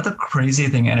what the crazy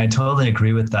thing, and I totally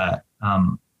agree with that.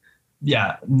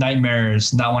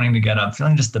 Nightmares, not wanting to get up,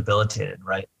 feeling just debilitated,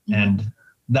 right? Mm-hmm. And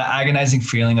that agonizing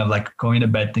feeling of like going to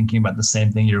bed thinking about the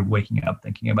same thing you're waking up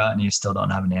thinking about, and you still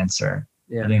don't have an answer.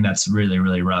 Yeah. I think that's really,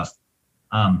 really rough.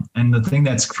 And the thing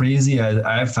that's crazy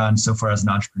I've found so far as an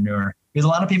entrepreneur, because a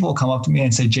lot of people will come up to me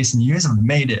and say, Jason, you guys have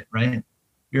made it, right?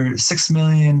 You're 6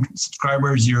 million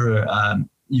subscribers.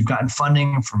 You've gotten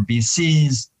funding from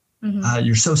VCs. Mm-hmm.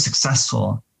 You're so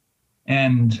successful.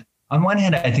 And on one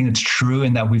hand, I think it's true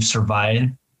in that we've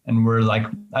survived, and we're like,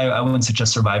 I wouldn't say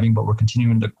just surviving, but we're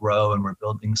continuing to grow and we're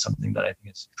building something that I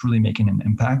think is truly making an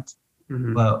impact.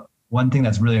 Mm-hmm. But one thing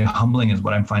that's really humbling is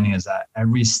what I'm finding is that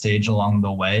every stage along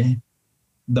the way,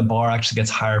 the bar actually gets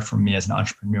higher for me as an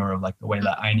entrepreneur of like the way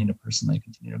that I need to personally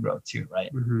continue to grow too, right?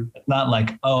 Mm-hmm. It's not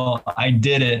like, oh, I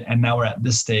did it and now we're at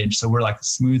this stage, so we're like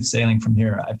smooth sailing from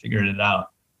here. I figured it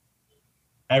out.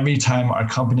 Every time our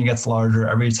company gets larger,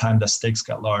 every time the stakes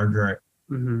get larger,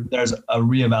 mm-hmm. there's a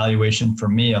reevaluation for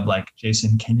me of like,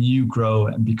 Jason, can you grow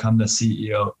and become the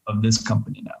CEO of this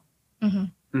company now? Mm-hmm.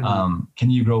 Mm-hmm. Can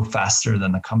you grow faster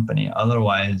than the company?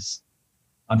 Otherwise,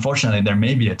 unfortunately, there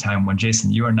may be a time when, Jason,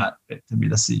 you are not fit to be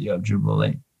the CEO of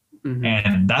Jubilee. Mm-hmm.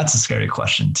 And that's a scary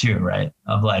question too, right?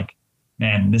 Of like,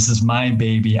 man, this is my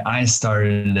baby. I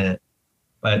started it.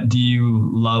 But do you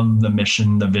love the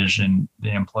mission, the vision,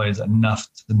 the employees enough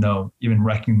to know, even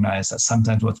recognize that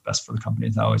sometimes what's best for the company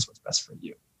is not always what's best for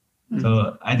you? Mm-hmm.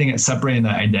 So I think separating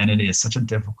that identity is such a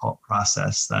difficult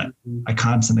process that mm-hmm. I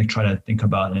constantly try to think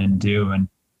about and do. And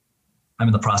I'm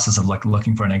in the process of like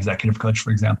looking for an executive coach,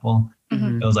 for example.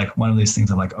 Mm-hmm. It was like one of these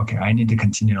things of like, okay, I need to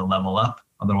continue to level up.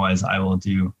 Otherwise I will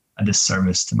do a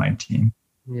disservice to my team.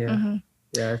 Yeah. Mm-hmm.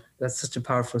 Yeah. That's such a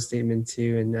powerful statement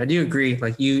too. And I do agree,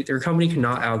 like your company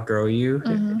cannot outgrow you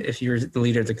mm-hmm. if you're the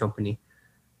leader of the company.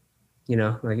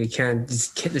 Like it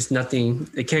there's nothing,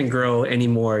 it can't grow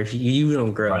anymore if you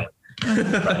don't grow. Right. Right.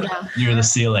 Yeah. You're the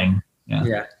ceiling.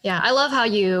 Yeah. I love how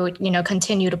you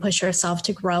continue to push yourself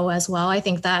to grow as well. I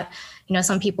think that,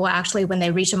 some people actually, when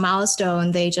they reach a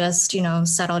milestone, they just,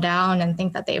 settle down and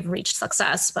think that they've reached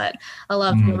success. But I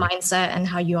love your mindset and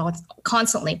how you all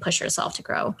constantly push yourself to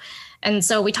grow. And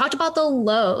so we talked about the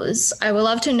lows. I would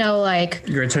love to know, like,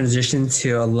 your transition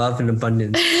to love and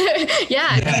abundance.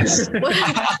 Yes.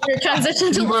 Your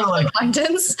transition to love and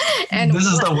abundance. And this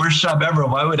is the worst job ever.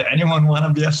 Why would anyone want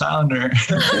to be a founder?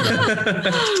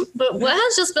 But what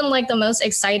has just been like the most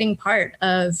exciting part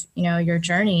of, your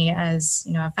journey as,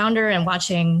 a founder and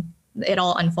watching it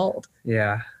all unfold?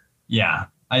 Yeah.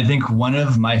 I think one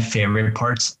of my favorite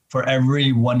parts, for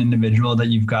every one individual that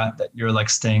you've got that you're like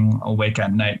staying awake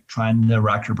at night, trying to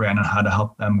rock your brain on how to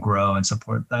help them grow and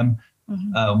support them.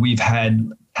 Mm-hmm. We've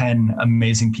had 10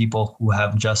 amazing people who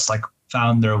have just like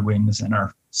found their wings and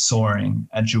are soaring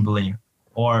at Jubilee,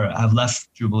 or have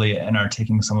left Jubilee and are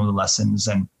taking some of the lessons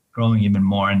and growing even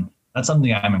more. And that's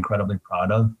something I'm incredibly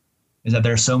proud of, is that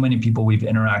there are so many people we've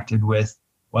interacted with,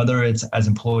 whether it's as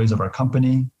employees of our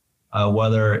company,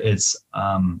 whether it's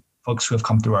folks who have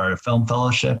come through our film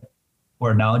fellowship, who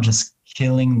are now just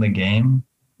killing the game.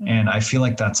 And I feel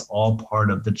like that's all part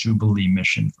of the Jubilee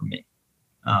mission for me.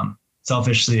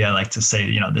 Selfishly, I like to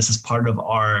say, this is part of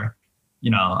our,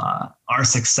 our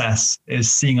success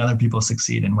is seeing other people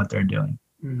succeed in what they're doing.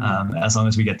 As long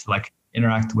as we get to like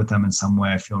interact with them in some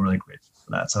way, I feel really grateful for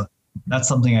that. So that's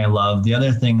something I love. The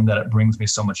other thing that it brings me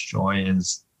so much joy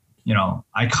is,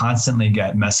 I constantly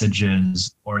get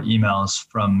messages or emails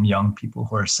from young people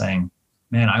who are saying,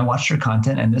 man, I watched your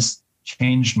content and this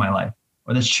changed my life,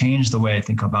 or this changed the way I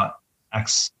think about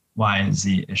X, Y,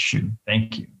 Z issue.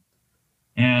 Thank you.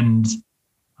 And,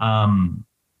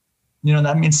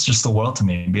 that means just the world to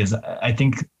me, because I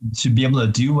think to be able to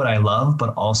do what I love,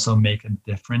 but also make a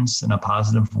difference in a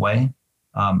positive way,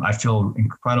 I feel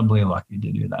incredibly lucky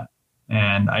to do that.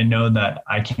 And I know that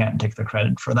I can't take the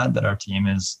credit for that, that our team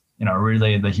is,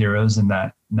 really the heroes in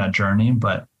that journey.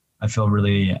 But I feel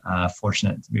really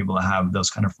fortunate to be able to have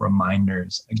those kind of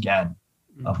reminders again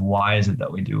of why is it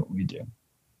that we do what we do.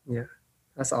 Yeah,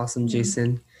 that's awesome,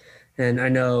 Jason. And I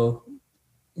know,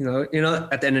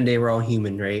 at the end of the day, we're all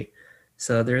human, right?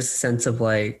 So there's a sense of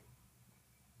like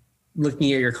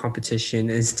looking at your competition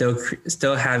and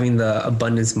still having the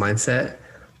abundance mindset.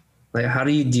 Like, how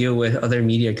do you deal with other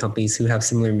media companies who have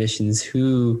similar missions,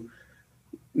 who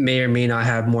may or may not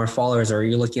have more followers, or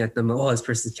you're looking at them, this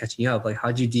person's catching up. Like,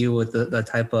 how do you deal with the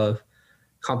type of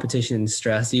competition and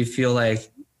stress? Do you feel like,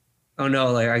 oh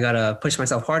no, like I gotta push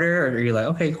myself harder, or you're like,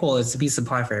 okay, cool, it's a piece of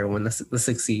pie for everyone. Let's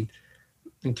succeed.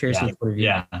 I'm curious your point of view.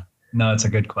 Yeah, no, it's a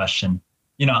good question.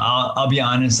 I'll be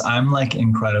honest, I'm like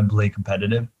incredibly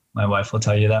competitive. My wife will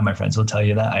tell you that. My friends will tell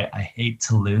you that. I hate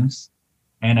to lose.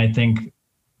 And I think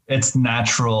it's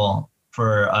natural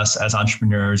for us as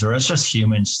entrepreneurs or as just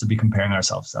humans to be comparing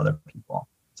ourselves to other people.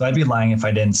 So I'd be lying if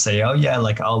I didn't say, oh yeah,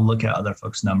 like I'll look at other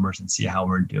folks' numbers and see how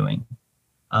we're doing.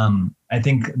 I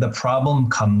think the problem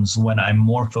comes when I'm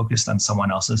more focused on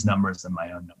someone else's numbers than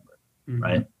my own number,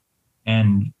 right?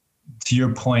 And to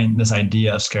your point, this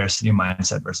idea of scarcity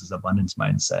mindset versus abundance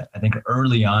mindset, I think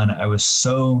early on I was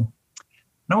so, I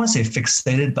don't want to say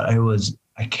fixated, but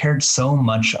I cared so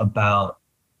much about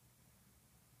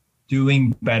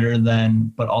doing better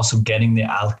than, but also getting the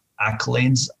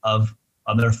accolades of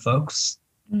other folks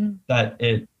that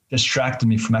it distracted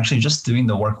me from actually just doing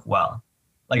the work well.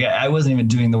 Like I wasn't even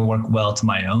doing the work well to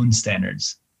my own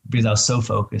standards because I was so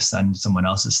focused on someone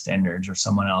else's standards or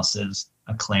someone else's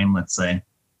acclaim, let's say.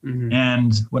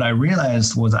 And what I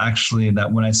realized was actually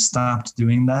that when I stopped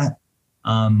doing that,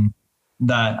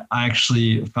 that I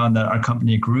actually found that our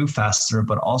company grew faster,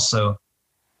 but also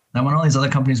that when all these other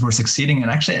companies were succeeding and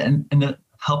actually ended up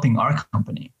helping our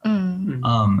company.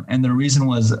 And the reason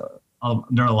was,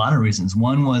 there are a lot of reasons.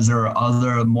 One was there are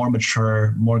other more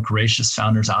mature, more gracious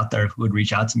founders out there who would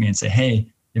reach out to me and say, hey,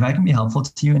 if I can be helpful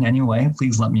to you in any way,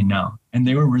 please let me know. And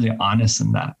they were really honest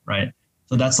in that, right?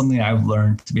 So that's something I've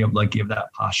learned to be able to give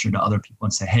that posture to other people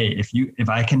and say, hey, if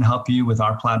I can help you with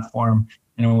our platform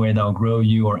in a way that will grow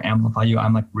you or amplify you,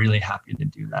 I'm like really happy to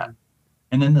do that.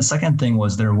 And then the second thing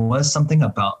was there was something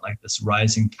about like this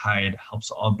rising tide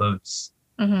helps all boats,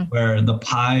 where the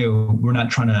pie, we're not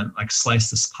trying to like slice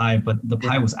this pie, but the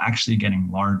pie was actually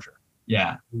getting larger.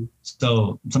 Yeah.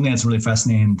 So something that's really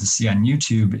fascinating to see on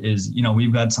YouTube is,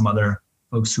 we've got some other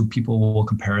folks who people will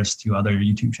compare us to other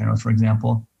YouTube channels, for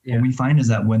example. What we find is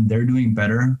that when they're doing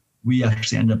better, we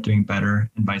actually end up doing better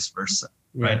and vice versa.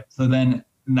 Right. So then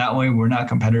in that way, we're not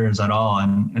competitors at all.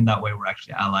 And in that way, we're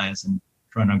actually allies and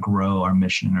trying to grow our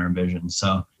mission and our vision.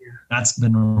 So that's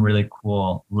been a really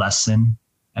cool lesson.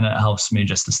 And it helps me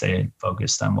just to stay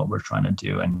focused on what we're trying to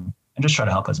do and just try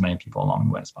to help as many people along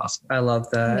the way as possible. I love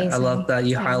that. Amazing. I love that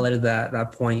you highlighted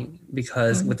that point,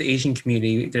 because with the Asian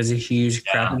community, there's a huge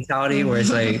crowd mentality where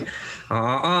it's like,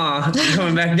 you're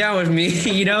coming back down with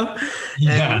me,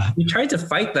 And we try to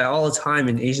fight that all the time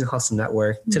in Asian Hustle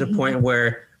Network to the point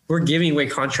where we're giving away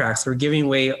contracts. We're giving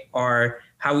away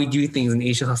how we do things in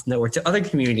Asian Hustle Network to other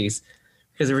communities,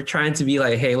 because we're trying to be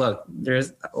like, hey, look,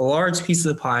 there's a large piece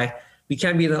of the pie. We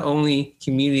can't be the only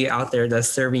community out there that's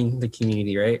serving the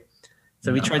community, right?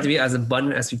 So we try to be as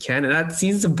abundant as we can. And that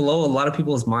seems to blow a lot of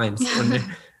people's minds when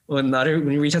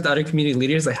we reach out to other community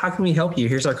leaders, like, how can we help you?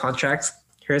 Here's our contracts.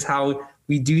 Here's how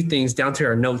we do things down to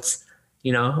our notes,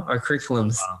 our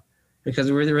curriculums.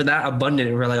 Because we're that abundant.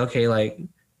 And we're like, okay, like,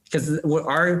 because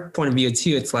our point of view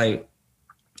too, it's like,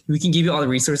 we can give you all the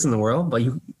resources in the world,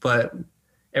 but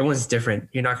everyone's different.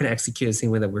 You're not going to execute the same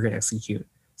way that we're going to execute.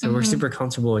 So we're super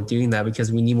comfortable with doing that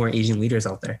because we need more Asian leaders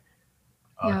out there.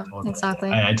 Yeah, totally.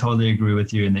 Exactly. I totally agree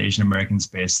with you in the Asian American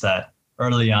space that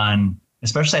early on,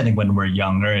 especially I think when we're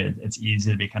younger, it's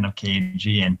easy to be kind of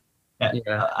cagey. And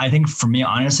I think for me,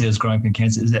 honestly, as growing up in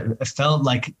Kansas, is that it felt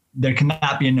like there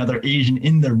cannot be another Asian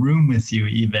in the room with you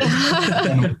even.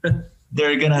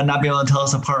 They're going to not be able to tell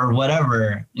us apart or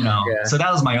whatever, you know. Yeah. So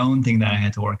that was my own thing that I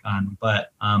had to work on.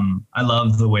 But I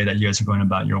love the way that you guys are going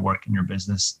about your work and your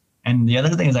business. And the other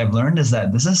thing is I've learned is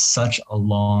that this is such a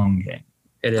long game.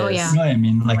 It is. Oh, yeah. You know what I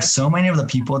mean? Like so many of the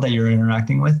people that you're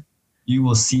interacting with, you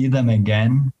will see them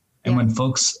again. And when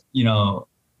folks, you know,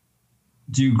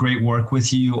 do great work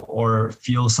with you or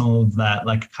feel some of that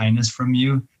like kindness from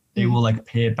you, they will like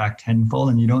pay it back tenfold.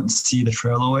 And you don't see the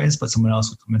trail always, but someone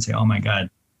else will come and say, oh my God,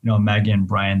 you know, Maggie and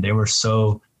Brian, they were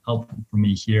so helpful for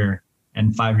me here.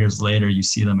 And 5 years later, you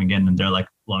see them again and they're like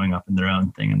blowing up in their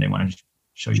own thing and they want to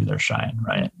show you their shine,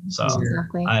 right? So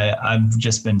exactly. I've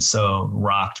just been so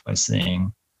rocked by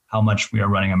seeing how much we are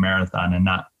running a marathon and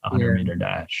not a 100-meter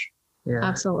dash. Yeah,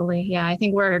 absolutely. Yeah, I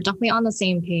think we're definitely on the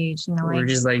same page. You know, we're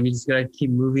just like, we just gotta keep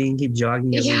moving, keep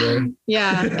jogging every day.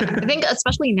 Yeah. I think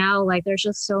especially now, like there's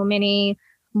just so many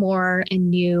more and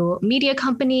new media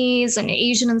companies and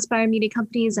Asian inspired media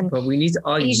companies and but we need to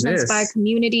all Asian inspired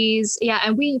communities. Yeah.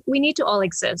 And we need to all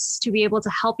exist to be able to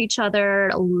help each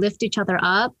other, lift each other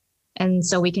up. And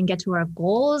so we can get to our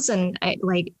goals. And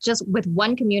just with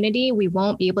one community, we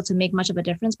won't be able to make much of a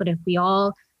difference. But if we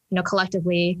all, you know,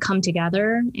 collectively come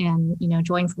together and, you know,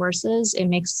 join forces, it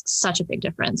makes such a big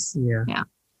difference. Yeah,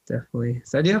 definitely.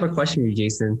 So I do have a question for you,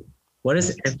 Jason. What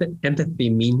does empathy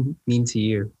mean to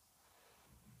you?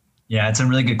 Yeah, it's a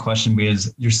really good question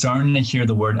because you're starting to hear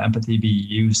the word empathy be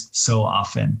used so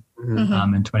often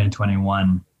in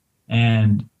 2021.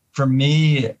 And for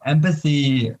me,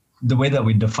 empathy, the way that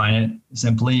we define it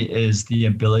simply is the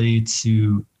ability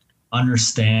to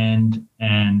understand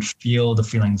and feel the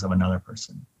feelings of another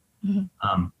person.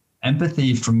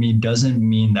 Empathy for me doesn't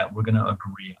mean that we're going to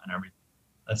agree on everything.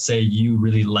 Let's say you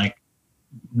really like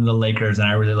the Lakers and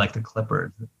I really like the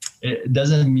Clippers. It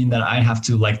doesn't mean that I have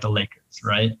to like the Lakers,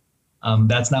 right?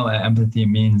 That's not what empathy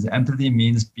means. Empathy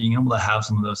means being able to have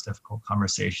some of those difficult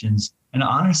conversations and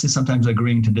honestly, sometimes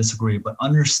agreeing to disagree, but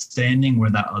understanding where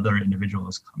that other individual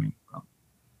is coming from.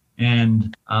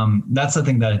 And that's the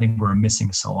thing that I think we're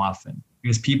missing so often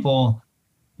because people,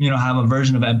 you know, have a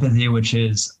version of empathy, which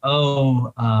is,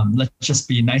 let's just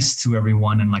be nice to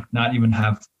everyone and like not even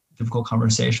have difficult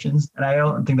conversations. And I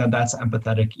don't think that that's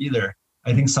empathetic either.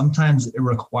 I think sometimes it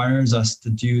requires us to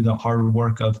do the hard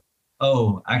work of,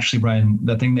 oh, actually, Brian,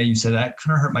 the thing that you said, that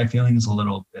kind of hurt my feelings a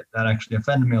little bit. That actually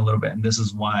offended me a little bit. And this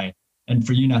is why. And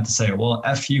for you not to say, well,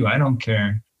 F you, I don't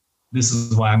care. This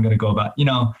is why I'm going to go about, you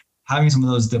know, having some of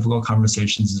those difficult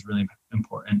conversations is really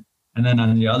important. And then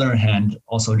on the other hand,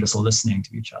 also just listening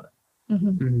to each other.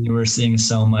 We're seeing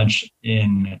so much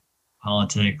in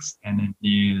politics and in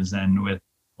news and with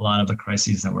a lot of the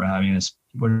crises that we're having is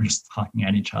people are just talking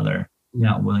at each other,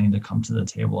 not willing to come to the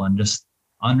table and just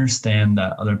understand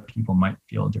that other people might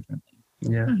feel differently.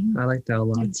 Yeah, I like that a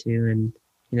lot too. And,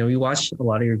 you know, we watch a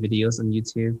lot of your videos on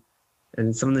YouTube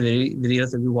and some of the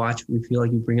videos that we watch, we feel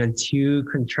like you bring on two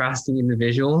contrasting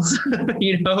individuals,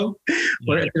 you know,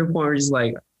 where at the point we're just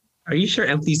like, are you sure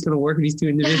empathy is going to work with these two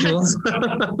individuals?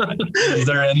 Is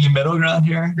there any middle ground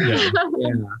here? Yeah.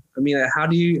 I mean, like, how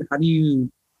do you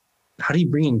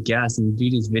bring in guests and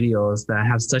do these videos that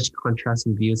have such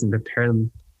contrasting views and prepare them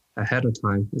ahead of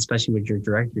time, especially with your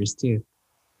directors too?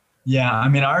 Yeah, I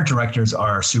mean, our directors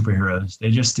are superheroes. They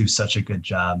just do such a good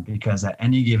job because at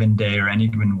any given day or any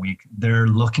given week, they're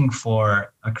looking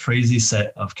for a crazy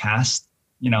set of cast.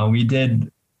 You know, we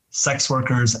did sex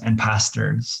workers and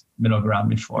pastors middle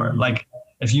ground before. Like,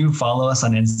 if you follow us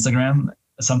on Instagram,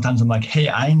 sometimes I'm like, hey,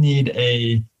 I need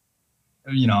a,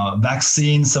 you know,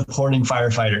 vaccine supporting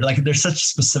firefighter. Like, there's such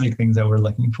specific things that we're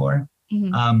looking for.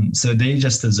 So they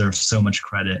just deserve so much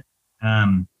credit.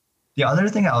 The other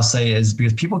thing I'll say is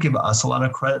because people give us a lot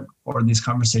of credit for these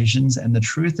conversations. And the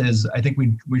truth is, I think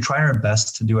we try our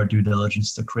best to do our due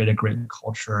diligence to create a great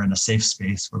culture and a safe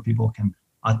space where people can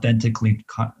authentically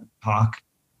talk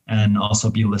and also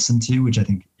be listened to, which I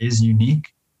think is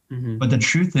unique. But the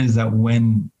truth is that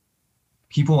when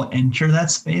people enter that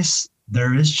space,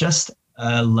 there is just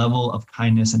a level of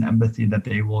kindness and empathy that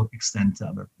they will extend to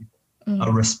other people, a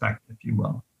respect, if you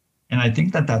will. And I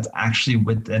think that that's actually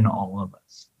within all of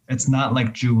us. It's not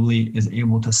like Jubilee is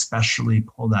able to specially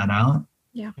pull that out.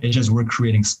 Yeah. It's just we're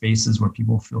creating spaces where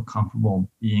people feel comfortable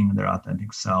being their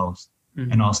authentic selves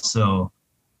and also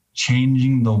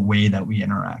changing the way that we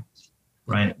interact,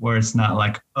 right? Where it's not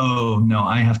like, oh, no,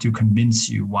 I have to convince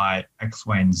you why X,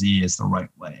 Y, and Z is the right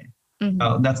way.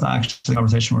 That's not actually the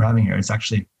conversation we're having here. It's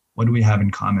actually, what do we have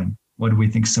in common? What do we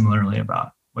think similarly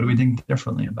about? What do we think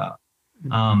differently about?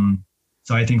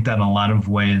 So I think that in a lot of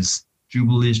ways,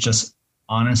 Jubilee is just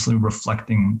honestly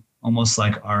reflecting almost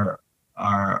like our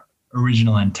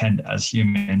original intent as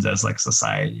humans, as like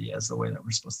society, as the way that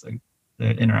we're supposed to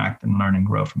interact and learn and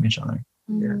grow from each other.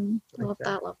 Yeah,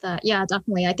 love that. Yeah,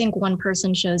 definitely. I think one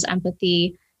person shows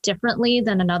empathy differently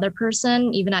than another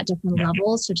person, even at different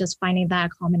levels. So just finding that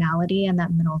commonality and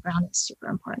that middle ground is super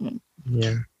important.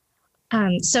 Yeah.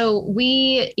 So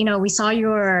we saw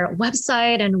your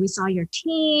website and we saw your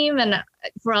team. And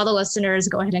for all the listeners,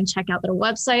 go ahead and check out their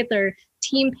website. Their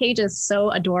team page is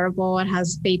so adorable. It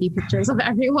has baby pictures of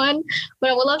everyone. But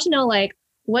I would love to know, like,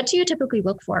 what do you typically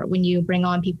look for when you bring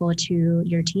on people to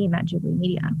your team at Jubilee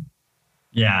Media?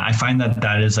 Yeah, I find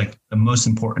that is like the most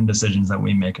important decisions that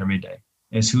we make every day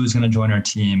is who's going to join our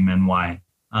team and why.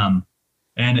 And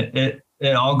it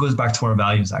all goes back to our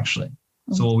values, actually.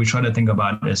 So what we try to think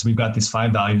about is we've got these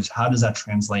 5 values. How does that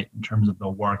translate in terms of the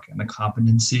work and the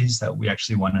competencies that we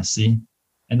actually want to see?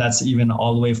 And that's even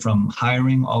all the way from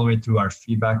hiring, all the way through our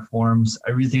feedback forms.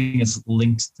 Everything is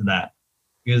linked to that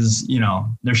because,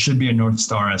 there should be a North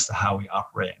Star as to how we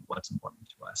operate and what's important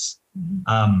to us.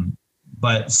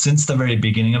 But since the very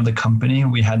beginning of the company,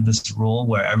 we had this rule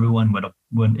where everyone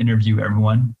would interview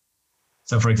everyone.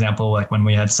 So for example, like when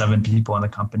we had 7 people in the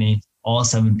company, all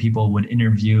 7 people would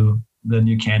interview the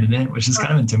new candidate, which is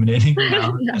kind of intimidating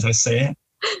now as I say it.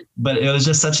 But it was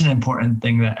just such an important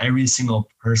thing that every single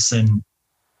person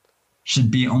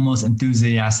should be almost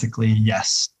enthusiastically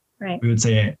yes. Right. We would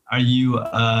say, are you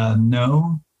a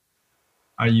no?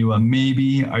 Are you a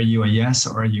maybe? Are you a yes?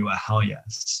 Or are you a hell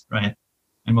yes? Right.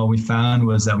 And what we found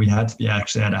was that we had to be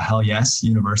actually at a hell yes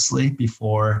universally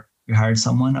before we hired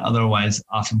someone. Otherwise,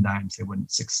 oftentimes they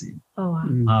wouldn't succeed. Oh, wow.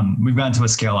 We've gotten to a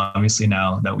scale, obviously,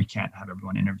 now that we can't have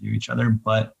everyone interview each other,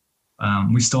 but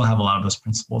we still have a lot of those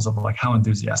principles of like, how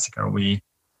enthusiastic are we?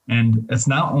 And it's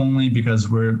not only because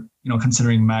we're,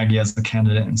 considering Maggie as the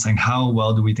candidate and saying, how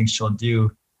well do we think she'll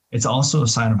do? It's also a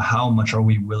sign of how much are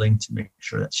we willing to make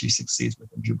sure that she succeeds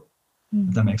within Jubilee,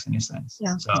 if that makes any sense.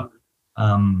 Yeah. So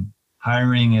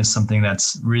hiring is something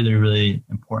that's really, really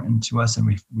important to us.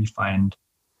 And we find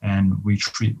and we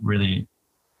treat really,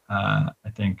 I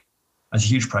think, as a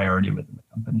huge priority within the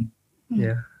company.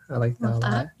 Yeah, I like that. Love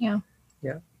that. Yeah.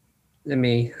 I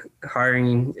mean,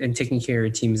 hiring and taking care of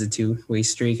your team is a 2-way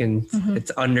streak, and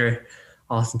it's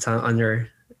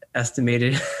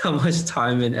underestimated how much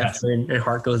time and effort and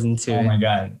heart goes into it. Oh my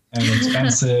God. And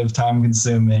expensive, time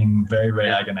consuming, very, very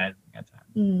agonizing at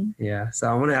times. Yeah. So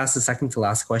I want to ask the second to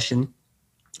last question.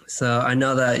 So I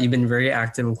know that you've been very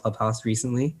active in Clubhouse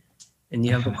recently, and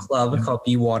you have a club called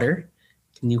Be Water.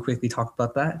 Can you quickly talk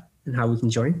about that and how we can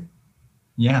join?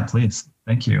 Yeah, please.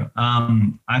 Thank you.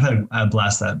 I've had a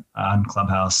blast on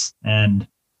Clubhouse. And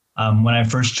when I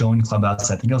first joined Clubhouse,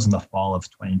 I think it was in the fall of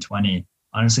 2020.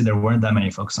 Honestly, there weren't that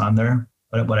many folks on there.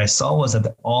 But what I saw was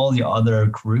that all the other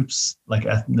groups, like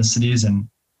ethnicities and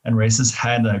races,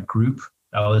 had a group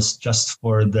that was just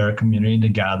for their community to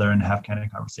gather and have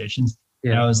candid conversations.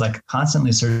 Yeah. And I was like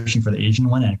constantly searching for the Asian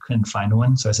one and I couldn't find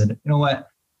one. So I said, you know what,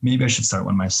 maybe I should start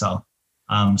one myself.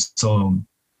 So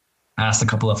I asked a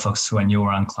couple of folks who I knew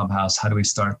were on Clubhouse, how do we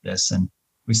start this? And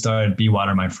we started Be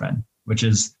Water, My Friend, which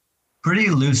is pretty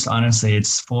loose, honestly.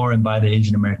 It's for and by the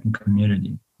Asian American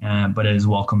community, but it is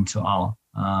welcome to all.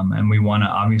 And we want to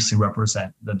obviously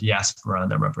represent the diaspora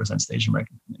that represents the Asian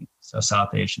American community. So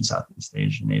South Asian, Southeast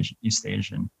Asian, East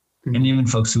Asian, and even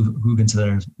folks who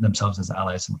consider themselves as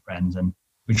allies and friends. And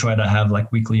we try to have like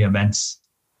weekly events.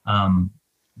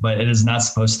 But it is not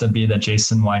supposed to be the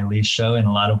Jason Y. Lee show. In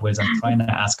a lot of ways, I'm trying to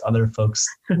ask other folks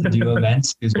to do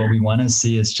events because what we want to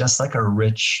see is just like a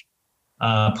rich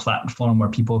platform where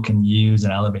people can use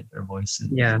and elevate their voices.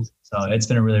 Yeah. So it's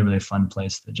been a really, really fun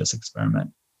place to just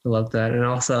experiment. I love that. And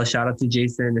also shout out to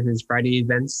Jason and his Friday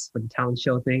events with the talent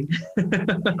show thing.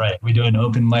 Right. We do an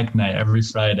open mic night every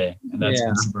Friday, and that's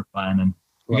been super fun. And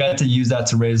we got to use that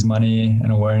to raise money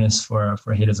and awareness for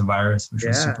Hate is a Virus, which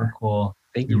was super cool.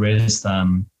 We raised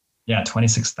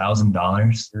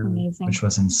 $26,000, which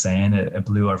was insane. It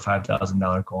blew our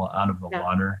 $5,000 goal out of the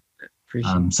water.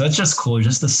 So it's just cool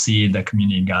just to see the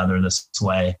community gather this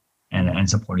way and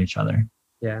support each other.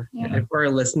 Yeah. And for our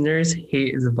listeners,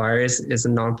 Hate is a Virus is a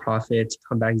nonprofit to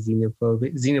combat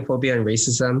xenophobia and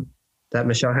racism that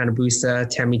Michelle Hanabusa,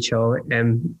 Tammy Cho,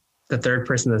 and the third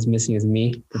person that's missing is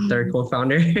me, the third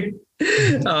co-founder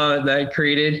that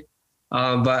created.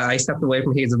 But I stepped away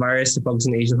from Hazel Virus to focus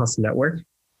on the Asian Hustle Network.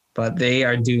 But they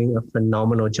are doing a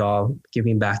phenomenal job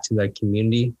giving back to the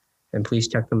community. And please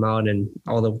check them out and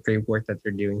all the great work that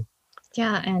they're doing.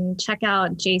 Yeah, and check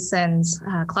out Jason's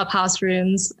Clubhouse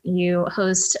rooms. You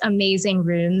host amazing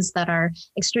rooms that are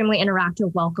extremely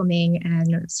interactive, welcoming,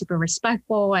 and super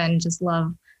respectful, and just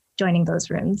love joining those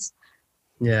rooms.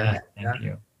 Yeah. Thank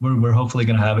you. We're hopefully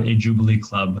going to have a Jubilee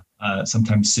Club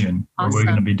sometime soon. Awesome. Where we're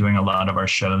going to be doing a lot of our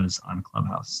shows on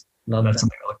Clubhouse. That's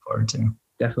something I look forward to.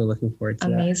 Definitely looking forward to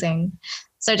Amazing.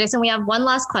 So Jason, we have one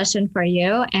last question for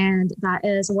you, and that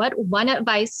is, what one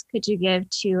advice could you give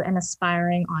to an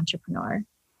aspiring entrepreneur?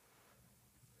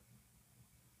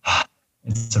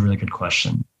 It's a really good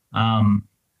question. I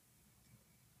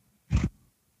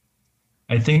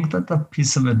think that the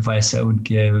piece of advice I would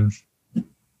give,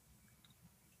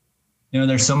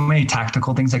 there's so many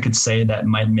tactical things I could say that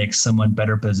might make someone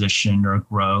better positioned or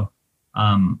grow.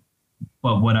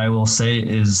 But what I will say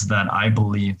is that I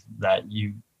believe that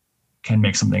you can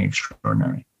make something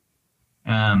extraordinary.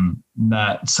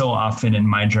 That so often in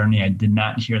my journey, I did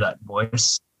not hear that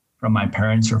voice from my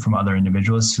parents or from other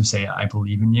individuals who say, I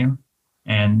believe in you.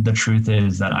 And the truth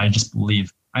is that I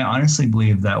honestly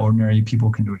believe that ordinary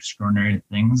people can do extraordinary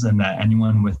things, and that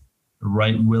anyone with the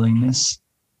right willingness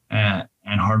and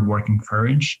hard work and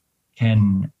courage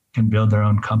can build their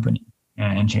own company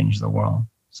and change the world.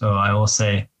 So I will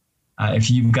say,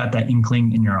 if you've got that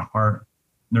inkling in your heart,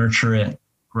 nurture it,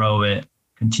 grow it,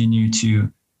 continue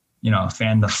to,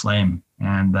 fan the flame,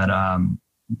 and that I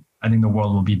think the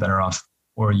world will be better off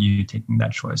for you taking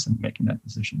that choice and making that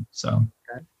decision. So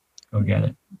go get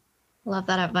it. Love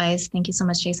that advice. Thank you so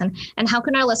much, Jason. And how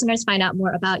can our listeners find out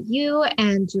more about you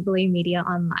and Jubilee Media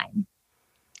online?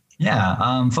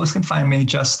 Yeah, folks can find me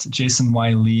just Jason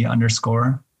Y. Lee _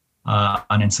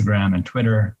 on Instagram and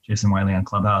Twitter, Jason Y. Lee on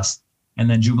Clubhouse. And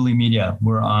then Jubilee Media,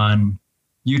 we're on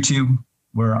YouTube,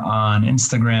 we're on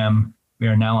Instagram, we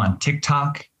are now on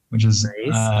TikTok, which is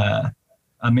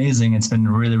amazing. It's been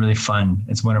really, really fun.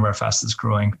 It's one of our fastest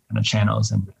growing kind of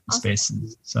channels and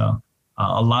spaces. So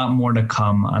a lot more to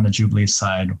come on the Jubilee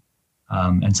side,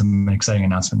 and some exciting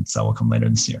announcements that will come later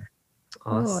this year.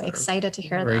 Awesome. Oh, excited to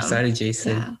hear that. We're excited,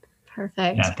 Jason. Yeah,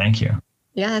 perfect. Yeah, thank you.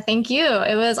 Yeah, thank you.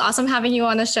 It was awesome having you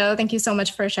on the show. Thank you so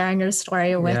much for sharing your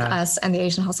story with us and the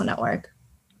Asian Hustle Network.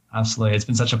 Absolutely. It's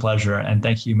been such a pleasure. And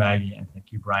thank you, Maggie. And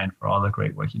thank you, Brian, for all the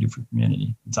great work you do for the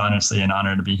community. It's honestly an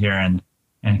honor to be here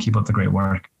and keep up the great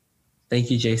work. Thank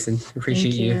you, Jason.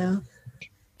 Appreciate you.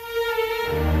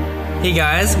 Hey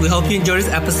guys, we hope you enjoyed this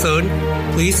episode.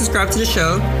 Please subscribe to the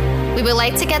show. We would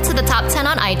like to get to the top 10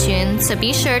 on iTunes, so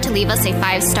be sure to leave us a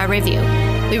 5-star review.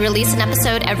 We release an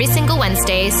episode every single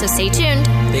Wednesday, so stay tuned.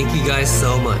 Thank you guys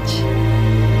so much.